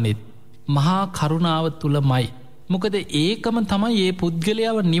පමුණවන්නෙත් මහා කරුණාව තුලමයි. මොකද ඒකම තමයි ඒ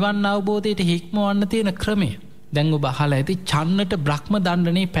පුද්ගලයාව නිවන් අවබෝධයට හික්මවන්න තියෙන ක්‍රමය. දැන් ඔබ අහලා ඇති චන්නට බ්‍රහ්ම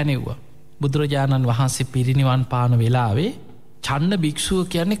දණ්ඩනේ පැනෙව්වා. බුදුරජාණන් වහන්සේ පිරිනිවන් පාන වෙලාවේ චන්න භික්ෂුව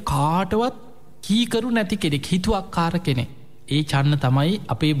කියන්නේ කාටවත් කීකරු නැති කෙනෙක්, හිතුවක්කාර කෙනෙක්. ඒ චන්න තමයි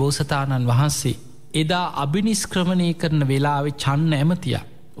අපේ බෝසතාණන් වහන්සේ. එදා අභිනිස්ක්‍රමණය කරන වෙලාවේ චන්න ඇමතියා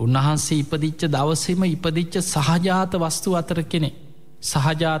උන්වහන්සේ ඉපදිච්ච දවසේම ඉපදිච්ච සහජාත වස්තු අතර කෙනෙක්.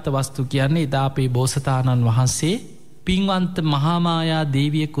 සහජාත වස්තු කියන්නේ එදා අපේ බෝසතාණන් වහන්සේ පින්වන්ත මහාමායා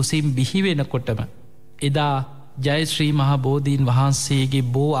දේවිය කුසින් බිහිවෙනකොටම එදා ජයශ්‍රී මහා බෝධීන් වහන්සේගේ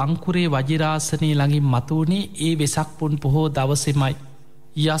බෝ අංකුරේ වජිරාසනය ළඟින් මතුවනේ ඒ වෙසක් පුන් පොහෝ දවසෙමයි.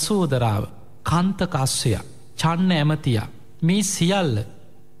 යසෝදරාව කන්තකස්සය චන්න ඇමතියා මේ සියල්ල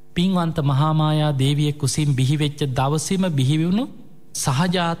පින්වන්ත මහාමායා දේවිය කුසින් බිහිවෙච්ච දවසම බිහිවුණු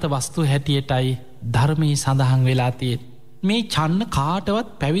සහජාත වස්තු හැටියටයි ධර්මී සඳහන් වෙලාතිය. මේ චන්න කාටවත්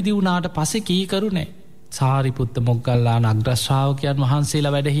පැවිදි වුණාට පසෙ කීකරු නෑ. සාරිපුත්ත මොග්ගල්ලාන අග්‍රශ්‍රාවකයන්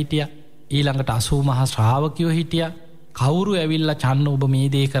වහන්සේලා වැඩ හිටිය. ඊළඟට 80 මහා ශ්‍රාවකයෝ හිටිය. කවුරු ඇවිල්ලා චන්න ඔබ මේ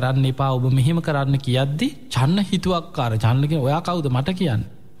දේ කරන්න එපා ඔබ මෙහෙම කරන්න කියද්දි චන්න හිතුවක්කාර චන්නගෙන ඔයා කවුද මට කියන්න.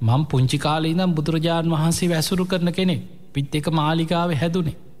 මම පුංචි කාලේ ඉඳන් බුදුරජාණන් වහන්සේ වැසුරු කරන කෙනෙක්. පිත් එක මාලිගාවේ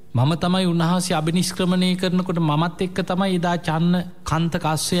හැදුනේ. මම තමයි උන්වහන්සේ අභිනිෂ්ක්‍රමණය කරනකොට මමත් එක්ක තමයි එදා චන්න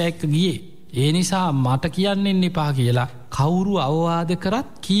කන්තකස්සය එක්ක ගියේ. ඒ නිසා මට කියන්නෙන් එපා කියලා කවුරු අවවාද කරත්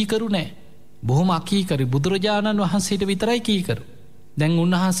කීකරු නෑ. බොහොම අකීකරි බුදුරජාණන් වහන්සේට විතරයි කීකරු. දැන්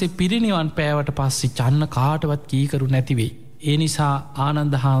උන්වහන්සේ පිරිනිවන් පෑවට පස්සේ චන්න කාටවත් කීකරු නැතිවෙයි. ඒ නිසා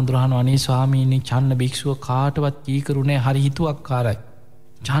ආනන්ද හාමුදුරුවෝ අනේ ස්වාමීනි චන්න භික්ෂුව කාටවත් කීකරු නෑ හරි හිතුවක්කාරයි.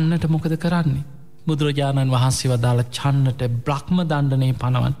 චන්නට මොකද කරන්නේ? බුදුරජාණන් වහන්සේ වදාළ චන්නට බ්‍රහ්ම දණ්ඩනය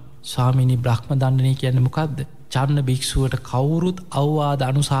පනවන්. ස්වාමිනී බ්‍රහ්ම දණ්ඩනය කියන්නේ මොකක්ද? චන්න භික්ෂුවට කවුරුත් අවවාද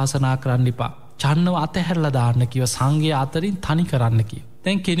අනුශාසනා කරන්න එපා. චන්නව අතහැරලා දාන්න කිව සංඝයා අතරින් තනි කරන්න කිය.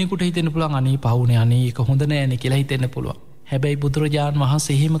 දැන් කෙනෙකුට හිතෙන්න පුළුවන් අනේ පවුනේ අනේ ඒක හොඳ නෑනේ කියලා හිතෙන්න පුළුවන්. හැබැයි බුදුරජාණන්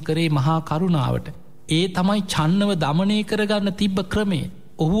වහන්සේ එහෙම කරේ මහා කරුණාවට. ඒ තමයි චන්නව දමනය කරගන්න තිබ්බ ක්‍රමය.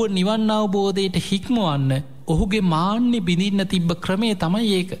 ඔහුව නිවන් අවබෝධයට හික්මවන්න ඔහුගේ මාන්නේ බිඳින්න තිබ්බ ක්‍රමය තමයි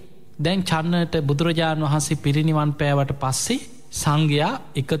ඒක. දැන් චන්නට බුදුරජාණන් වහන්සේ පිරිනිවන් පෑවට පස්සේ සංඝයා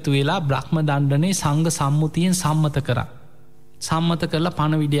එකතු වෙලා බ්‍රහ්ම දණ්ඩනේ සංඝ සම්මුතියෙන් සම්මත කරා. සම්මත කරලා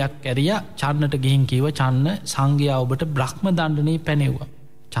පණවිඩයක් ඇරියා චන්නට ගිහින් කිව්ව චන්න සංඝයා ඔබට බ්‍රහ්ම දණ්ඩනේ පැනෙව්වා.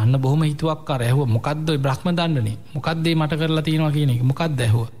 චන්න බොහොම හිතුවක්කාර ඇහුවා මොකද්ද ඔය බ්‍රහ්ම දණ්ඩනේ? මොකද්ද මට කරලා තියෙනවා කියන එක? මොකද්ද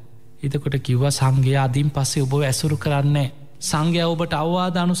ඇහුවා. එතකොට කිව්වා සංඝයා අදින් පස්සේ ඔබව ඇසුරු කරන්නේ සංඝයා ඔබට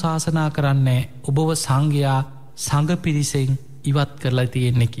අවවාද අනුශාසනා කරන්නේ ඔබව සංඝයා සංඝ පිරිසෙන් ඉවත් කරලා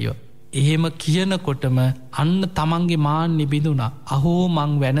තියෙන්නේ කිව්වා. එහෙම කියනකොටම අන්න තමන්ගේ මාන්නේ බිඳුණා. අහෝ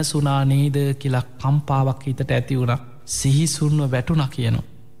මං වෙනසුනා නේද කියලා කම්පාවක් හිතට ඇති වුණා. සිහිසුන්ව වැටුණා කියනවා.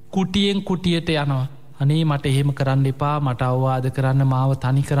 කුටියෙන් කුටියට යනවා. අනේ මට එහෙම කරන්න එපා මට අවවාද කරන්න මාව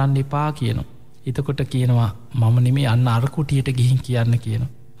තනි කරන්න එපා කියනවා. එතකොට කියනවා මම නෙමෙයි අන්න අර කුටියට ගිහින් කියන්න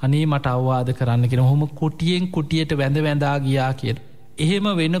කියනවා. අනේ මට අවවාද කරන්න කියන ඔහොම කුටියෙන් කුටියට වැඳ වැඳා ගියා කියන. එහෙම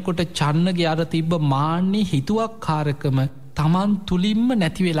වෙනකොට චන්නගේ අර තිබ්බ මාන්නේ හිතුවක්කාරකම තමන් තුලින්ම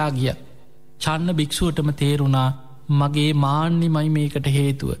නැති වෙලා ගිය. චන්න භික්ෂුවටම තේරුණා මගේ මාන්නෙමයි මේකට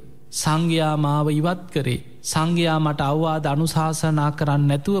හේතුව. සංඝයා මාව ඉවත් කරේ. සංඝයා මට අවවාද අනුශාසනා කරන්න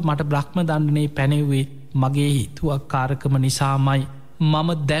නැතුව මට බ්‍රහ්ම දණ්ඩනේ පැනෙව්වේ මගේ හිතුවක්කාරකම නිසාමයි. මම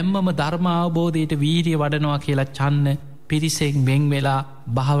දැම්මම ධර්ම අවබෝධයට වීරිය වඩනවා කියලා චන්න පිරිසෙන් වෙන් වෙලා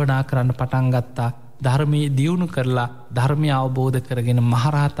භාවනා කරන්න පටන් ගත්තා. ධර්මයේ දියුණු කරලා ධර්මය අවබෝධ කරගෙන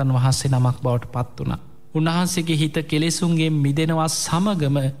මහරහතන් වහන්සේ නමක් බවට පත් වුණා. උන්වහන්සේගේ හිත කෙලෙසුන්ගේ මිදෙනවා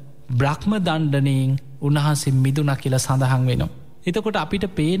සමගම බ්‍රහ්ම දණ්ඩනයෙන් උන්වහන්සේ මිදුණා කියලා සඳහන් වෙනවා. එතකොට අපිට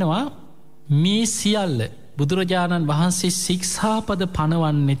පේනවා මේ සියල්ල බුදුරජාණන් වහන්සේ ශික්ෂාපද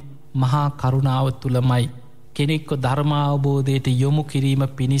පනවන්නේ මහා කරුණාව තුලමයි. කෙනෙක්ව ධර්මාවබෝධයට යොමු කිරීම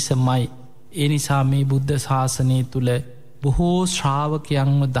පිණිසමයි. ඒ නිසා මේ බුද්ධ ශාසනය තුල බොහෝ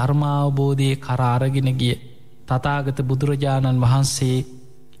ශ්‍රාවකයන්ව ධර්මාවබෝධයේ කරා අරගෙන ගිය තථාගත බුදුරජාණන් වහන්සේ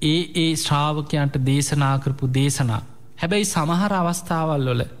ඒ ශ්‍රාවකයන්ට දේශනා කරපු දේශනා. හැබැයි සමහර අවස්ථාවල්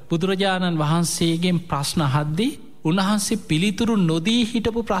වල බුදුරජාණන් වහන්සේගෙන් ප්‍රශ්න අහද්දී උන්වහන්සේ පිළිතුරු නොදී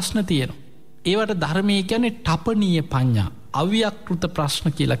හිටපු ප්‍රශ්න තියෙනවා. ඒවට ධර්මයේ කියන්නේ තපනීය පඤ්ඤා, අව්‍යක්ෘත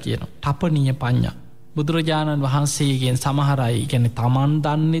ප්‍රශ්න කියලා කියනවා. තපනීය පඤ්ඤා. බුදුරජාණන් වහන්සේගෙන් සමහර අය කියන්නේ තමන්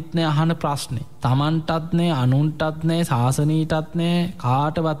දන්නෙත් නෑ අහන ප්‍රශ්නේ. තමන්ටත් නෑ, අනුන්ටත් නෑ, ශාසනීයටත් නෑ,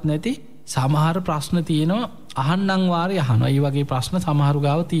 කාටවත් නැති සමහර ප්‍රශ්න තියෙනවා. අහන්නම් වාරේ අහනවා. ඒ වගේ ප්‍රශ්න සමහරු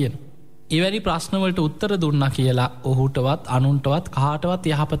ගාව තියෙනවා. එවැනි ප්‍රශ්නවලට උත්තර දුන්නා කියලා ඔහුටවත් අනුන්ටවත් කාටවත්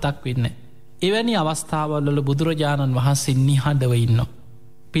යහපතක් වෙන්නේ. එවැනි අවස්ථාවල් වල බුදුරජාණන් වහන්සේ නිහඬව ඉන්නවා.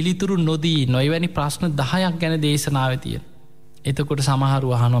 පිළිතුරු නොදී නොයවැනි ප්‍රශ්න 10ක් ගැන දේශනාවේ තියෙනවා. එතකොට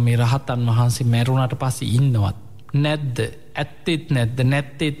සමහරු අහනවා මේ රහතන් වහන්සේ මැරුණාට පස්සේ ඉන්නවත් නැද්ද? ඇත්තෙත් නැද්ද?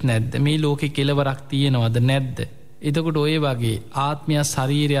 නැත්තෙත් නැද්ද? මේ ලෝකේ කෙලවරක් තියෙනවද නැද්ද? එතකොට ඔය වගේ ආත්මය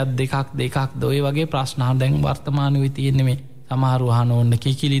ශරීරයක් දෙකක්ද ඔය වගේ ප්‍රශ්න දැන් වර්තමානයේ තියෙන්නේ මේ. සමහරු අහන ඕන්න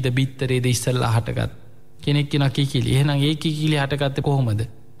කිකිලිද බිත්තරේද ඉස්සල්ලා හටගත්. කෙනෙක් කියන කිකිලි. එහෙනම් ඒ කිකිලි හටගත්තේ කොහොමද?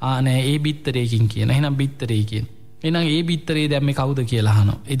 නෑ ඒ බිත්තරේකින් කියන. එහෙනම් බිත්තරේ කියන. එහෙනම් ඒ බිත්තරේ දැම්මේ කවුද කියලා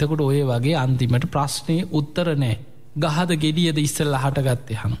අහනවා. එතකොට ඔය වගේ අන්තිමට ප්‍රශ්නේ උත්තර නැහැ. ගහද ගෙඩියද ඉස්සෙල්ලා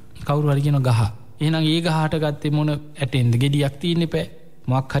හටගත්තේ අහනවා. කවුරු හරි කියනවා ගහ. එහෙනම් ඒ ගහට ගත්තේ මොන ඇටෙන්ද? ගෙඩියක් තියෙන්නේ පෑ.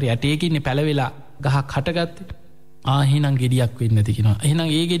 මොකක් හරි ඇටයකින්නේ පැලවෙලා ගහක් හටගත්තේ. එහෙනම් ගෙඩියක් වෙන්නේ නැති කියනවා. එහෙනම්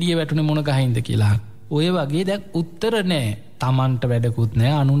ඒ ගෙඩිය වැටුනේ මොන ගහින්ද කියලා. ඔය වගේ දැන් උත්තර නැහැ. Tamanට වැඩකුත්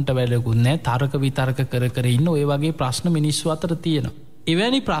නැහැ, අනුන්ට වැඩකුත් නැහැ. තර්ක විතර්ක කර ඉන්න ඔය වගේ ප්‍රශ්න මිනිස්සු අතර තියෙනවා.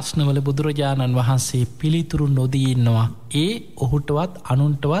 එවැනි ප්‍රශ්නවල බුදුරජාණන් වහන්සේ පිළිතුරු නොදී ඉන්නවා. ඒ ඔහුටවත්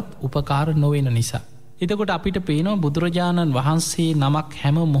අනුන්ටවත් උපකාර නොවන නිසා. එතකොට අපිට පේනවා බුදුරජාණන් වහන්සේ නමක්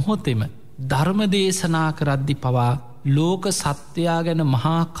හැම මොහොතෙම ධර්ම දේශනා කරද්දි පවා ලෝක සත්වයා ගැන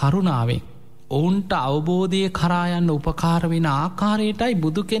මහා කරුණාවෙන් ඔවුන්ට අවබෝධය කරා යන්න උපකාර වෙන ආකාරයටයි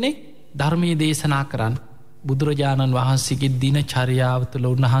බුදු කෙනෙක් ධර්මයේ දේශනා කරන්න. බුදුරජාණන් වහන්සේගේ දිනචර්යාව තුළ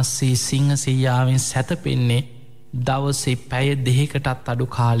උන්වහන්සේ සිංහසෙයාවෙන් සැතපෙන්නේ දවසේ පැය 2කටත් අඩු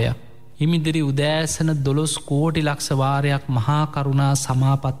කාලයක්. හිමිදිරි උදෑසන 12 කෝටි ලක්ෂ වාරයක් මහා කරුණා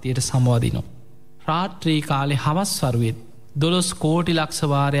සමාපත්තියට සමවදිනවා. රාත්‍රී කාලේ හවස් වරුවෙත් 12 කෝටි ලක්ෂ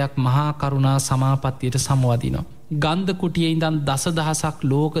වාරයක් මහා කරුණා සමාපත්තියට සමවදිනවා. ගන්ධ කුටියේ ඉඳන් දසදහසක්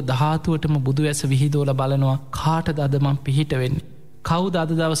ලෝක ධාතුවටම බුදු ඇස විහිදෝල බලනවා කාටද අද මං පිහිට වෙන්නේ. කවුද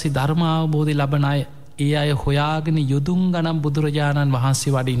අද දවසේ ධර්ම අවබෝධය ලබන අය? ඒ අය හොයාගෙන යොදුන් ගණන් බුදුරජාණන්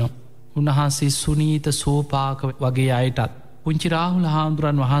වහන්සේ වඩිනවා. උන්වහන්සේ සුනීත සෝපාක වගේ අයටත් පුංචි රාහුල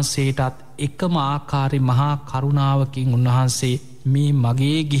හාමුදුරන් වහන්සේටත් එකම ආකාරයේ මහා කරුණාවකින් උන්වහන්සේ මේ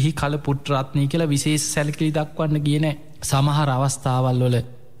මගේ ගිහි කල පුත්‍රාත්නය කියලා විශේෂ සැලකිලි දක්වන්න ගියේ නැහැ. සමහර අවස්ථාවල් වල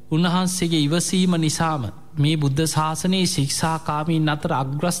උන්වහන්සේගේ ඉවසීම නිසාම මේ බුද්ධ ශාසනයේ ශික්ෂාකාමීන් අතර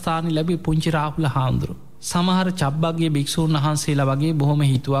අග්‍රස්ථාන ලැබි පුංචි රාහුල හාමුදුරුවෝ. සමහර චබ්බගේ භික්ෂූන් වහන්සේලා වගේ බොහොම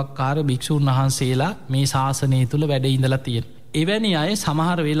හිතුවක්කාර භික්ෂූන් වහන්සේලා මේ ශාසනය තුළ වැඩ ඉඳලා තියෙන. එවැනි අය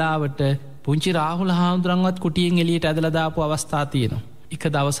සමහර වෙලාවට පුංචි රාහුල හාමුදුරන්වත් කුටියෙන් එළියට ඇදලා දාපු අවස්ථා තියෙනවා. එක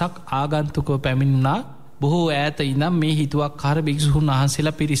දවසක් ආගන්තුකව පැමිණුණා බොහෝ ඈත ඉඳන් මේ හිතුවක්කාර භික්ෂූන්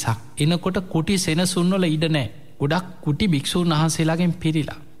වහන්සේලා පිරිසක්. එනකොට කුටි සෙනසුන් වල ඉඩ නැහැ. ගොඩක් කුටි භික්ෂූන් වහන්සේලාගෙන්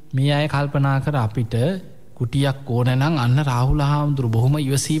පිරීලා. මේ අය කල්පනා කර අපිට කුටියක් ඕන නම් අන්න රාහුල හාමුදුරු බොහොම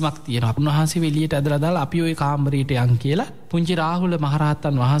ඉවසීමක් තියෙනවා. උන්වහන්සේ එළියට ඇදලා දාලා අපි ওই කාමරයට යන් කියලා පුංචි රාහුල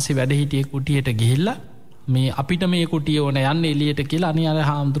මහරහතන් වහන්සේ වැඩ හිටියේ කුටියට ගිහිල්ලා මේ අපිට මේ කුටිය ඕන යන්න එළියට කියලා අනිත් අර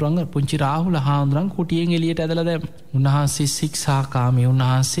හාමුදුරන් පුංචි රාහුල හාමුදුරන් කුටියෙන් එළියට ඇදලා දැම්ම. උන්වහන්සේ ශික්ෂාකාමී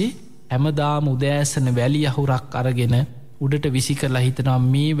උන්වහන්සේ හැමදාම උදෑසන වැලි අහුරක් අරගෙන උඩට විසි කරලා හිතනවා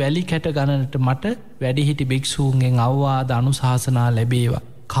මේ වැලි කැට ගණනට මට වැඩිහිටි භික්ෂූන්ගෙන් අවවාද අනුශාසනා ලැබේවා.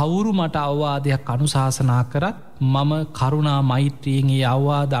 කවුරු මට අවවාදයක් අනුශාසනා කරත් මම කරුණා මෛත්‍රියෙන් ඒ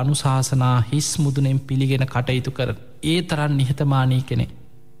අවවාද අනුශාසනා හිස් මුදුනෙන් පිළිගෙන කටයුතු කරන. ඒ තරම් නිහතමානී කෙනෙක්.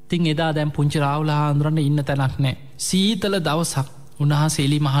 ඉතින් එදා දැන් පුංචි රාහුල හාමුදුරන්ට ඉන්න තැනක් නැහැ. සීතල දවසක් උන්වහන්සේ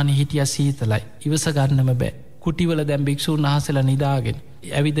එලි මහනේ හිටියා සීතලයි. ඉවස ගන්නම බෑ. කුටිවල දැන් භික්ෂූන් වහන්සේලා නිදාගෙන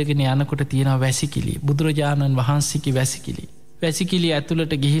ඇවිදගෙන යනකොට තියෙනවා වැසිකිලි. බුදුරජාණන් වහන්සේගේ වැසිකිලි. වැසිකිලි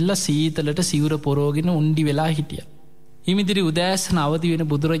ඇතුළට ගිහිල්ලා සීතලට සිවුර පොරෝගෙන උණ්ඩි වෙලා හිටියා. හිමිදිරි උදෑසන අවදි වෙන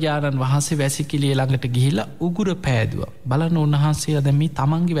බුදුරජාණන් වහන්සේ වැසිකිළිය ළඟට ගිහිල්ලා උගුර පෑදුවා. බලන්න උන්වහන්සේලා දැන් මේ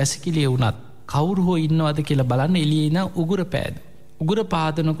තමන්ගේ වැසිකිළිය වුණත් කවුරු හෝ ඉන්නවද කියලා බලන්න එළියේ ඉඳන් උගුර පෑදුවා. උගුර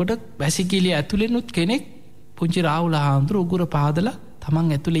පාදනකොට වැසිකිළිය ඇතුළෙනුත් කෙනෙක් පුංචි රාහුල හාමුදුරුවෝ උගුර පාදලා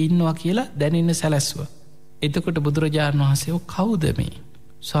තමන් ඇතුළේ ඉන්නවා කියලා දැනෙන්න සැලැස්සුවා. එතකොට බුදුරජාණන් වහන්සේ කවුද මේ?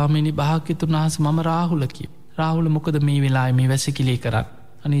 ස්වාමීනි භාග්‍යතුන් වහන්සේ මම රාහුල කිව්වා. රාහුල මොකද මේ වෙලාවේ මේ වැසිකිළිය කරන්නේ?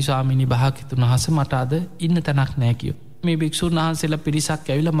 අනේ ස්වාමීනි භාග්‍යතුන් වහන්සේ මට අද ඉන්න තැනක් නැහැ කිව්වා. මේ භික්ෂුන් වහන්සේලා පිරිසක්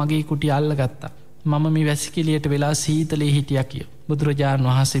ඇවිල්ලා මගේ කුටිය අල්ලගත්තා. මම මේ වැසිකිළියට වෙලා සීතලේ හිටියා කියලා. බුදුරජාණන්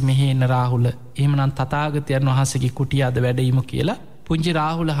වහන්සේ මෙහි එන රාහුල එහෙමනම් තථාගතයන් වහන්සේගේ කුටිය අද වැඩීමු කියලා පුංචි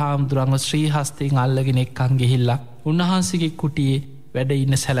රාහුල හාමුදුරන්ව ශ්‍රී හස්තයෙන් අල්ලගෙන එක්කන් ගිහිල්ලා උන්වහන්සේගේ කුටියේ වැඩ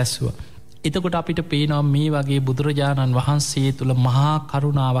ඉන්න සැලැස්සුවා. එතකොට අපිට පේනවා මේ වගේ බුදුරජාණන් වහන්සේ තුල මහා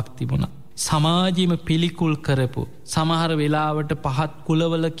කරුණාවක් තිබුණා. සමාජීම පිළිකුල් කරපු සමහර වෙලාවට පහත්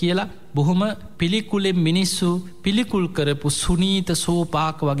කුලවල කියලා බොහොම පිළිකුලෙන් මිනිස්සු පිළිකුල් කරපු සුනීත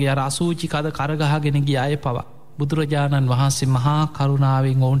සෝපාක වගේ අර අසූචි කද කරගහගෙන ගිය අය පවා බුදුරජාණන් වහන්සේ මහා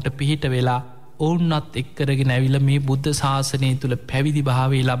කරුණාවෙන් ඔවුන්ට පිහිට වෙලා ඔවුන්නත් එක්කරගෙන ඇවිල්ලා මේ බුද්ධ ශාසනය තුල පැවිදි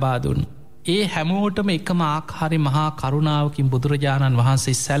භාවය ලබා දුන්නා. ඒ හැමෝටම එකම ආකාරයේ මහා කරුණාවකින් බුදුරජාණන්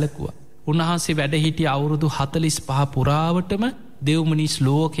වහන්සේ සැලකුවා. උන්වහන්සේ වැඩ සිටි අවුරුදු 45 පුරාවටම දෙව්මිනිස්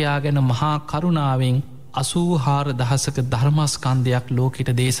ලෝකයා ගැන මහා කරුණාවෙන් 84000ක ධර්මස්කන්ධයක් ලෝකෙට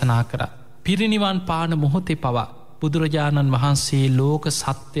දේශනා කරා. පිරිනිවන් පාන මොහොතේ පවා බුදුරජාණන් වහන්සේ ලෝක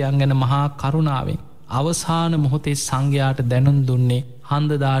සත්‍යයන් ගැන මහා කරුණාවෙන් අවසාන මොහොතේ සංඝයාට දැනුම් දුන්නේ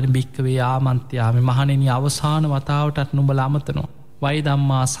හන්දදානි භික්කවේ ආමන්ත්‍යාමි මහණෙනි අවසාන වතාවටත් නුඹලා අමතනවා. වය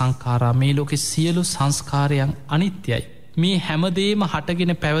ධම්මා සංඛාරා මේ ලෝකේ සියලු සංස්කාරයන් අනිත්‍යයි. මේ හැමදේම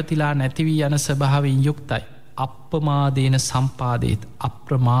හටගෙන පැවතිලා නැති වී යන ස්වභාවයෙන් යුක්තයි. අප්‍රමාදේන සම්පාදේත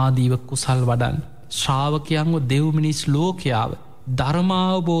අප්‍රමාදීව කුසල් වඩන් ශ්‍රාවකයන්ව දෙව් මිනිස් ලෝකයාව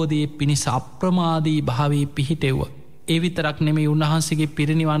ධර්මාවබෝධයේ පිණිස අප්‍රමාදී භාවී පිහිටෙව්ව. ඒ විතරක් නෙමෙයි උන්වහන්සේගේ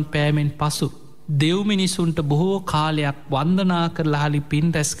පිරිනිවන් පෑමෙන් පසු දෙව් මිනිසුන්ට බොහෝ කාලයක් වන්දනා කරලා හරි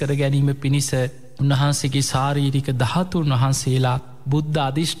පින් රැස් කර ගැනීම පිණිස උන්වහන්සේගේ ශාරීරික ධාතුන් වහන්සේලා බුද්ධ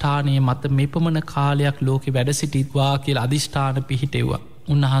අධිෂ්ඨානය මත මෙපමණ කාලයක් ලෝකෙ වැඩ සිටිත්වා කියලා අධිෂ්ඨාන පිහිටෙව්වා.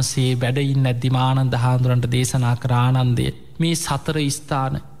 උන්වහන්සේ වැඩයින් ඇද්දිම ආනන්ද හාමුදුරන්ට දේශනා කර ආනන්දය මේ සතර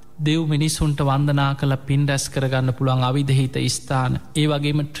ස්ථාන දෙව් මිනිසුන්ට වන්දනා කළ පින් රැස් කරගන්න පුළුවන් අවිධහිත ස්ථාන ඒ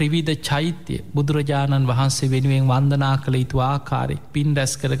වගේම ත්‍රිවිධ චෛත්‍ය බුදුරජාණන් වහන්සේ වෙනුවෙන් වන්දනා කළ යුතු ආකාරය පින්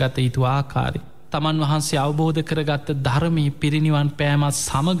රැස් කරගත යුතු ආකාරය තමන් වහන්සේ අවබෝධ කරගත්ත ධර්මී පිරිනිවන් පෑමත්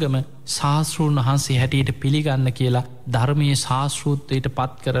සමගම ශාස්තෘන් වහන්සේ හැටියට පිළිගන්න කියලා ධර්මය ශාස්තෘත්වයට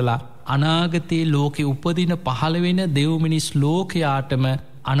පත් කරලා අනාගතයේ ලෝකෙ උපදින පහළවෙන දෙව්මිනිස් ලෝකයාටම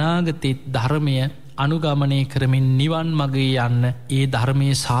අනාගතෙත් ධර්මය අනුගමනය කරමින් නිවන් මගේ යන්න ඒ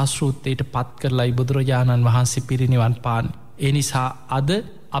ධර්මය ශාස්තෘත්වයට පත් කරලයි බුදුරජාණන් වහන්සේ පිරිනිවන් පාන. ඒ නිසා අද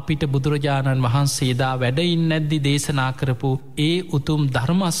අපිට බුදුරජාණන් වහන්සේදා වැඩයින් නැද්දි දේශනා කරපු ඒ උතුම්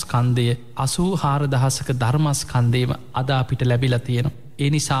ධර්මස්කන්දය 84,000ක ධර්මස්කන්දේම අද අපිට ලැබිලා තියෙනවා. ඒ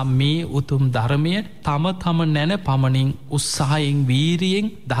නිසා මේ උතුම් ධර්මය තම නැන පමණින් උත්සාහයෙන්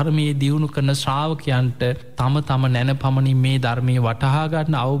වීරියෙන් ධර්මයේ දියුණු කරන ශ්‍රාවකයන්ට තම නැන පමණින් මේ ධර්මය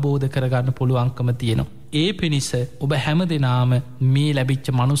වටහාගන්න අවබෝධ කරගන්න පුළුවන්කම තියෙනවා. ඒ පිණිස ඔබ හැම දෙනාම මේ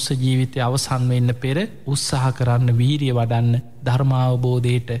ලැබිච්ච මනුස්ස ජීවිතය අවසන් වෙන්න පෙර උත්සාහ කරන්න වීරිය වඩන්න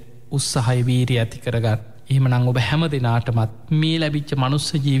ධර්මාවබෝධයට උත්සාහය වීරිය ඇති කරගන්න. එහෙමනම් ඔබ හැම දෙනාටමත් මේ ලැබිච්ච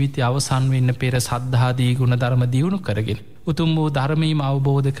මනුස්ස ජීවිතය අවසන් වෙන්න පෙර සද්ධාදී ගුණ ධර්ම දියුණු කරගෙන උතුම් වූ ධර්මීම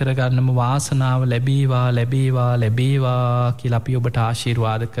අවබෝධ කරගන්නම වාසනාව ලැබේවා කියලා අපි ඔබට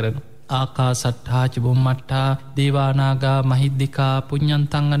ආශිර්වාද කරන. ආකාසට්ඨා ච බුම්මට්ඨා දේවානාගා මහිද්దికා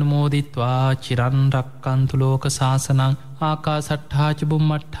පුඤ්ඤන්තං අනුමෝදිත්වා චිරන් රක්칸තු ලෝක සාසනං. ආකාසට්ඨා ච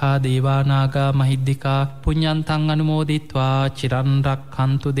බුම්මට්ඨා දේවානාගා මහිද්దికා පුඤ්ඤන්තං අනුමෝදිත්වා චිරන්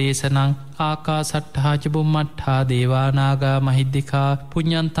රක්칸තු දේශනං. ආකාසට්ඨා ච බුම්මට්ඨා දේවානාගා මහිද්దికා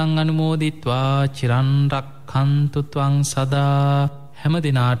පුඤ්ඤන්තං අනුමෝදිත්වා චිරන් රක්칸තු ත්වං සදා. හැම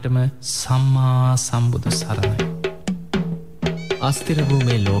දිනාටම සම්මා සම්බුදු සරණයි. අස්තිර වූ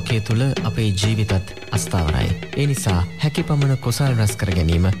මේ ලෝකයේ තුල අපේ ජීවිතත් අස්ථාවරයි. ඒ නිසා හැකි පමණ කුසල් රැස් කර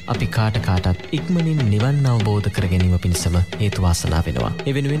ගැනීම අපි කාටත් ඉක්මනින් නිවන් අවබෝධ කර ගැනීම පිණිසම හේතු වාසනා වෙනවා.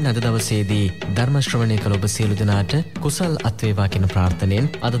 ඒ වෙනුවෙන් අද දවසේදී ධර්ම ශ්‍රවණය කළ ඔබ සියලු දෙනාට කුසල් අත්වේවා කියන ප්‍රාර්ථනාවෙන්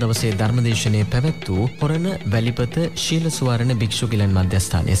අද දවසේ ධර්මදේශනයේ පැවැත් වූ හොරණ වැලිපත ශීල සුවර්ණ භික්ෂු ගිලන්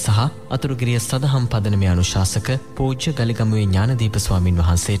මධ්‍යස්ථානයේ සහ අතුරුගිරිය සදහම් පදනමේ අනුශාසක පූජ්‍ය ගලිගමුවේ ඥානදීප ස්වාමින්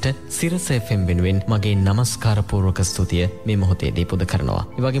වහන්සේට සිරස FM වෙනුවෙන් මගේ නමස්කාර පූර්වක ස්තුතිය මේ මොහොතේ පුද කරනවා.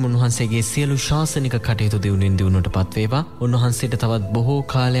 ඒ වගේම උන්වහන්සේගේ සියලු ශාසනික කටයුතු දියුණුවට පත්වේවා. උන්වහන්සේට තවත් බොහෝ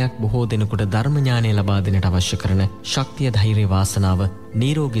කාලයක් බොහෝ දෙනෙකුට ධර්ම ඥානය ලබා දෙන්නට අවශ්‍ය කරන ශක්තිය, ධෛර්ය, වාසනාව,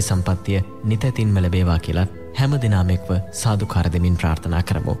 නිරෝගී සම්පන්නිය නිතැතින්ම ලැබේවා කියලා හැම දිනම එක්ව සාදුකාර දෙමින් ප්‍රාර්ථනා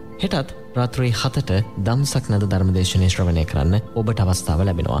කරමු. හෙටත් රාත්‍රී 7ට දම්සක් නද ධර්මදේශනය ශ්‍රවණය කරන්න ඔබට අවස්ථාව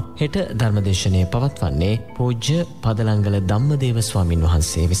ලැබෙනවා. හෙට ධර්මදේශනය පවත්වන්නේ පූජ්‍ය පදලංගල ධම්මදේව ස්වාමින්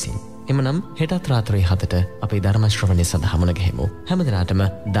වහන්සේ විසින්. එමනම් හෙටත් රාත්‍රී 7ට අපේ ධර්ම ශ්‍රවණය සඳහා මුණ ගැහෙමු. හැම දිනටම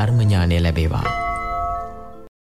ධර්ම ඥානය ලැබේවා.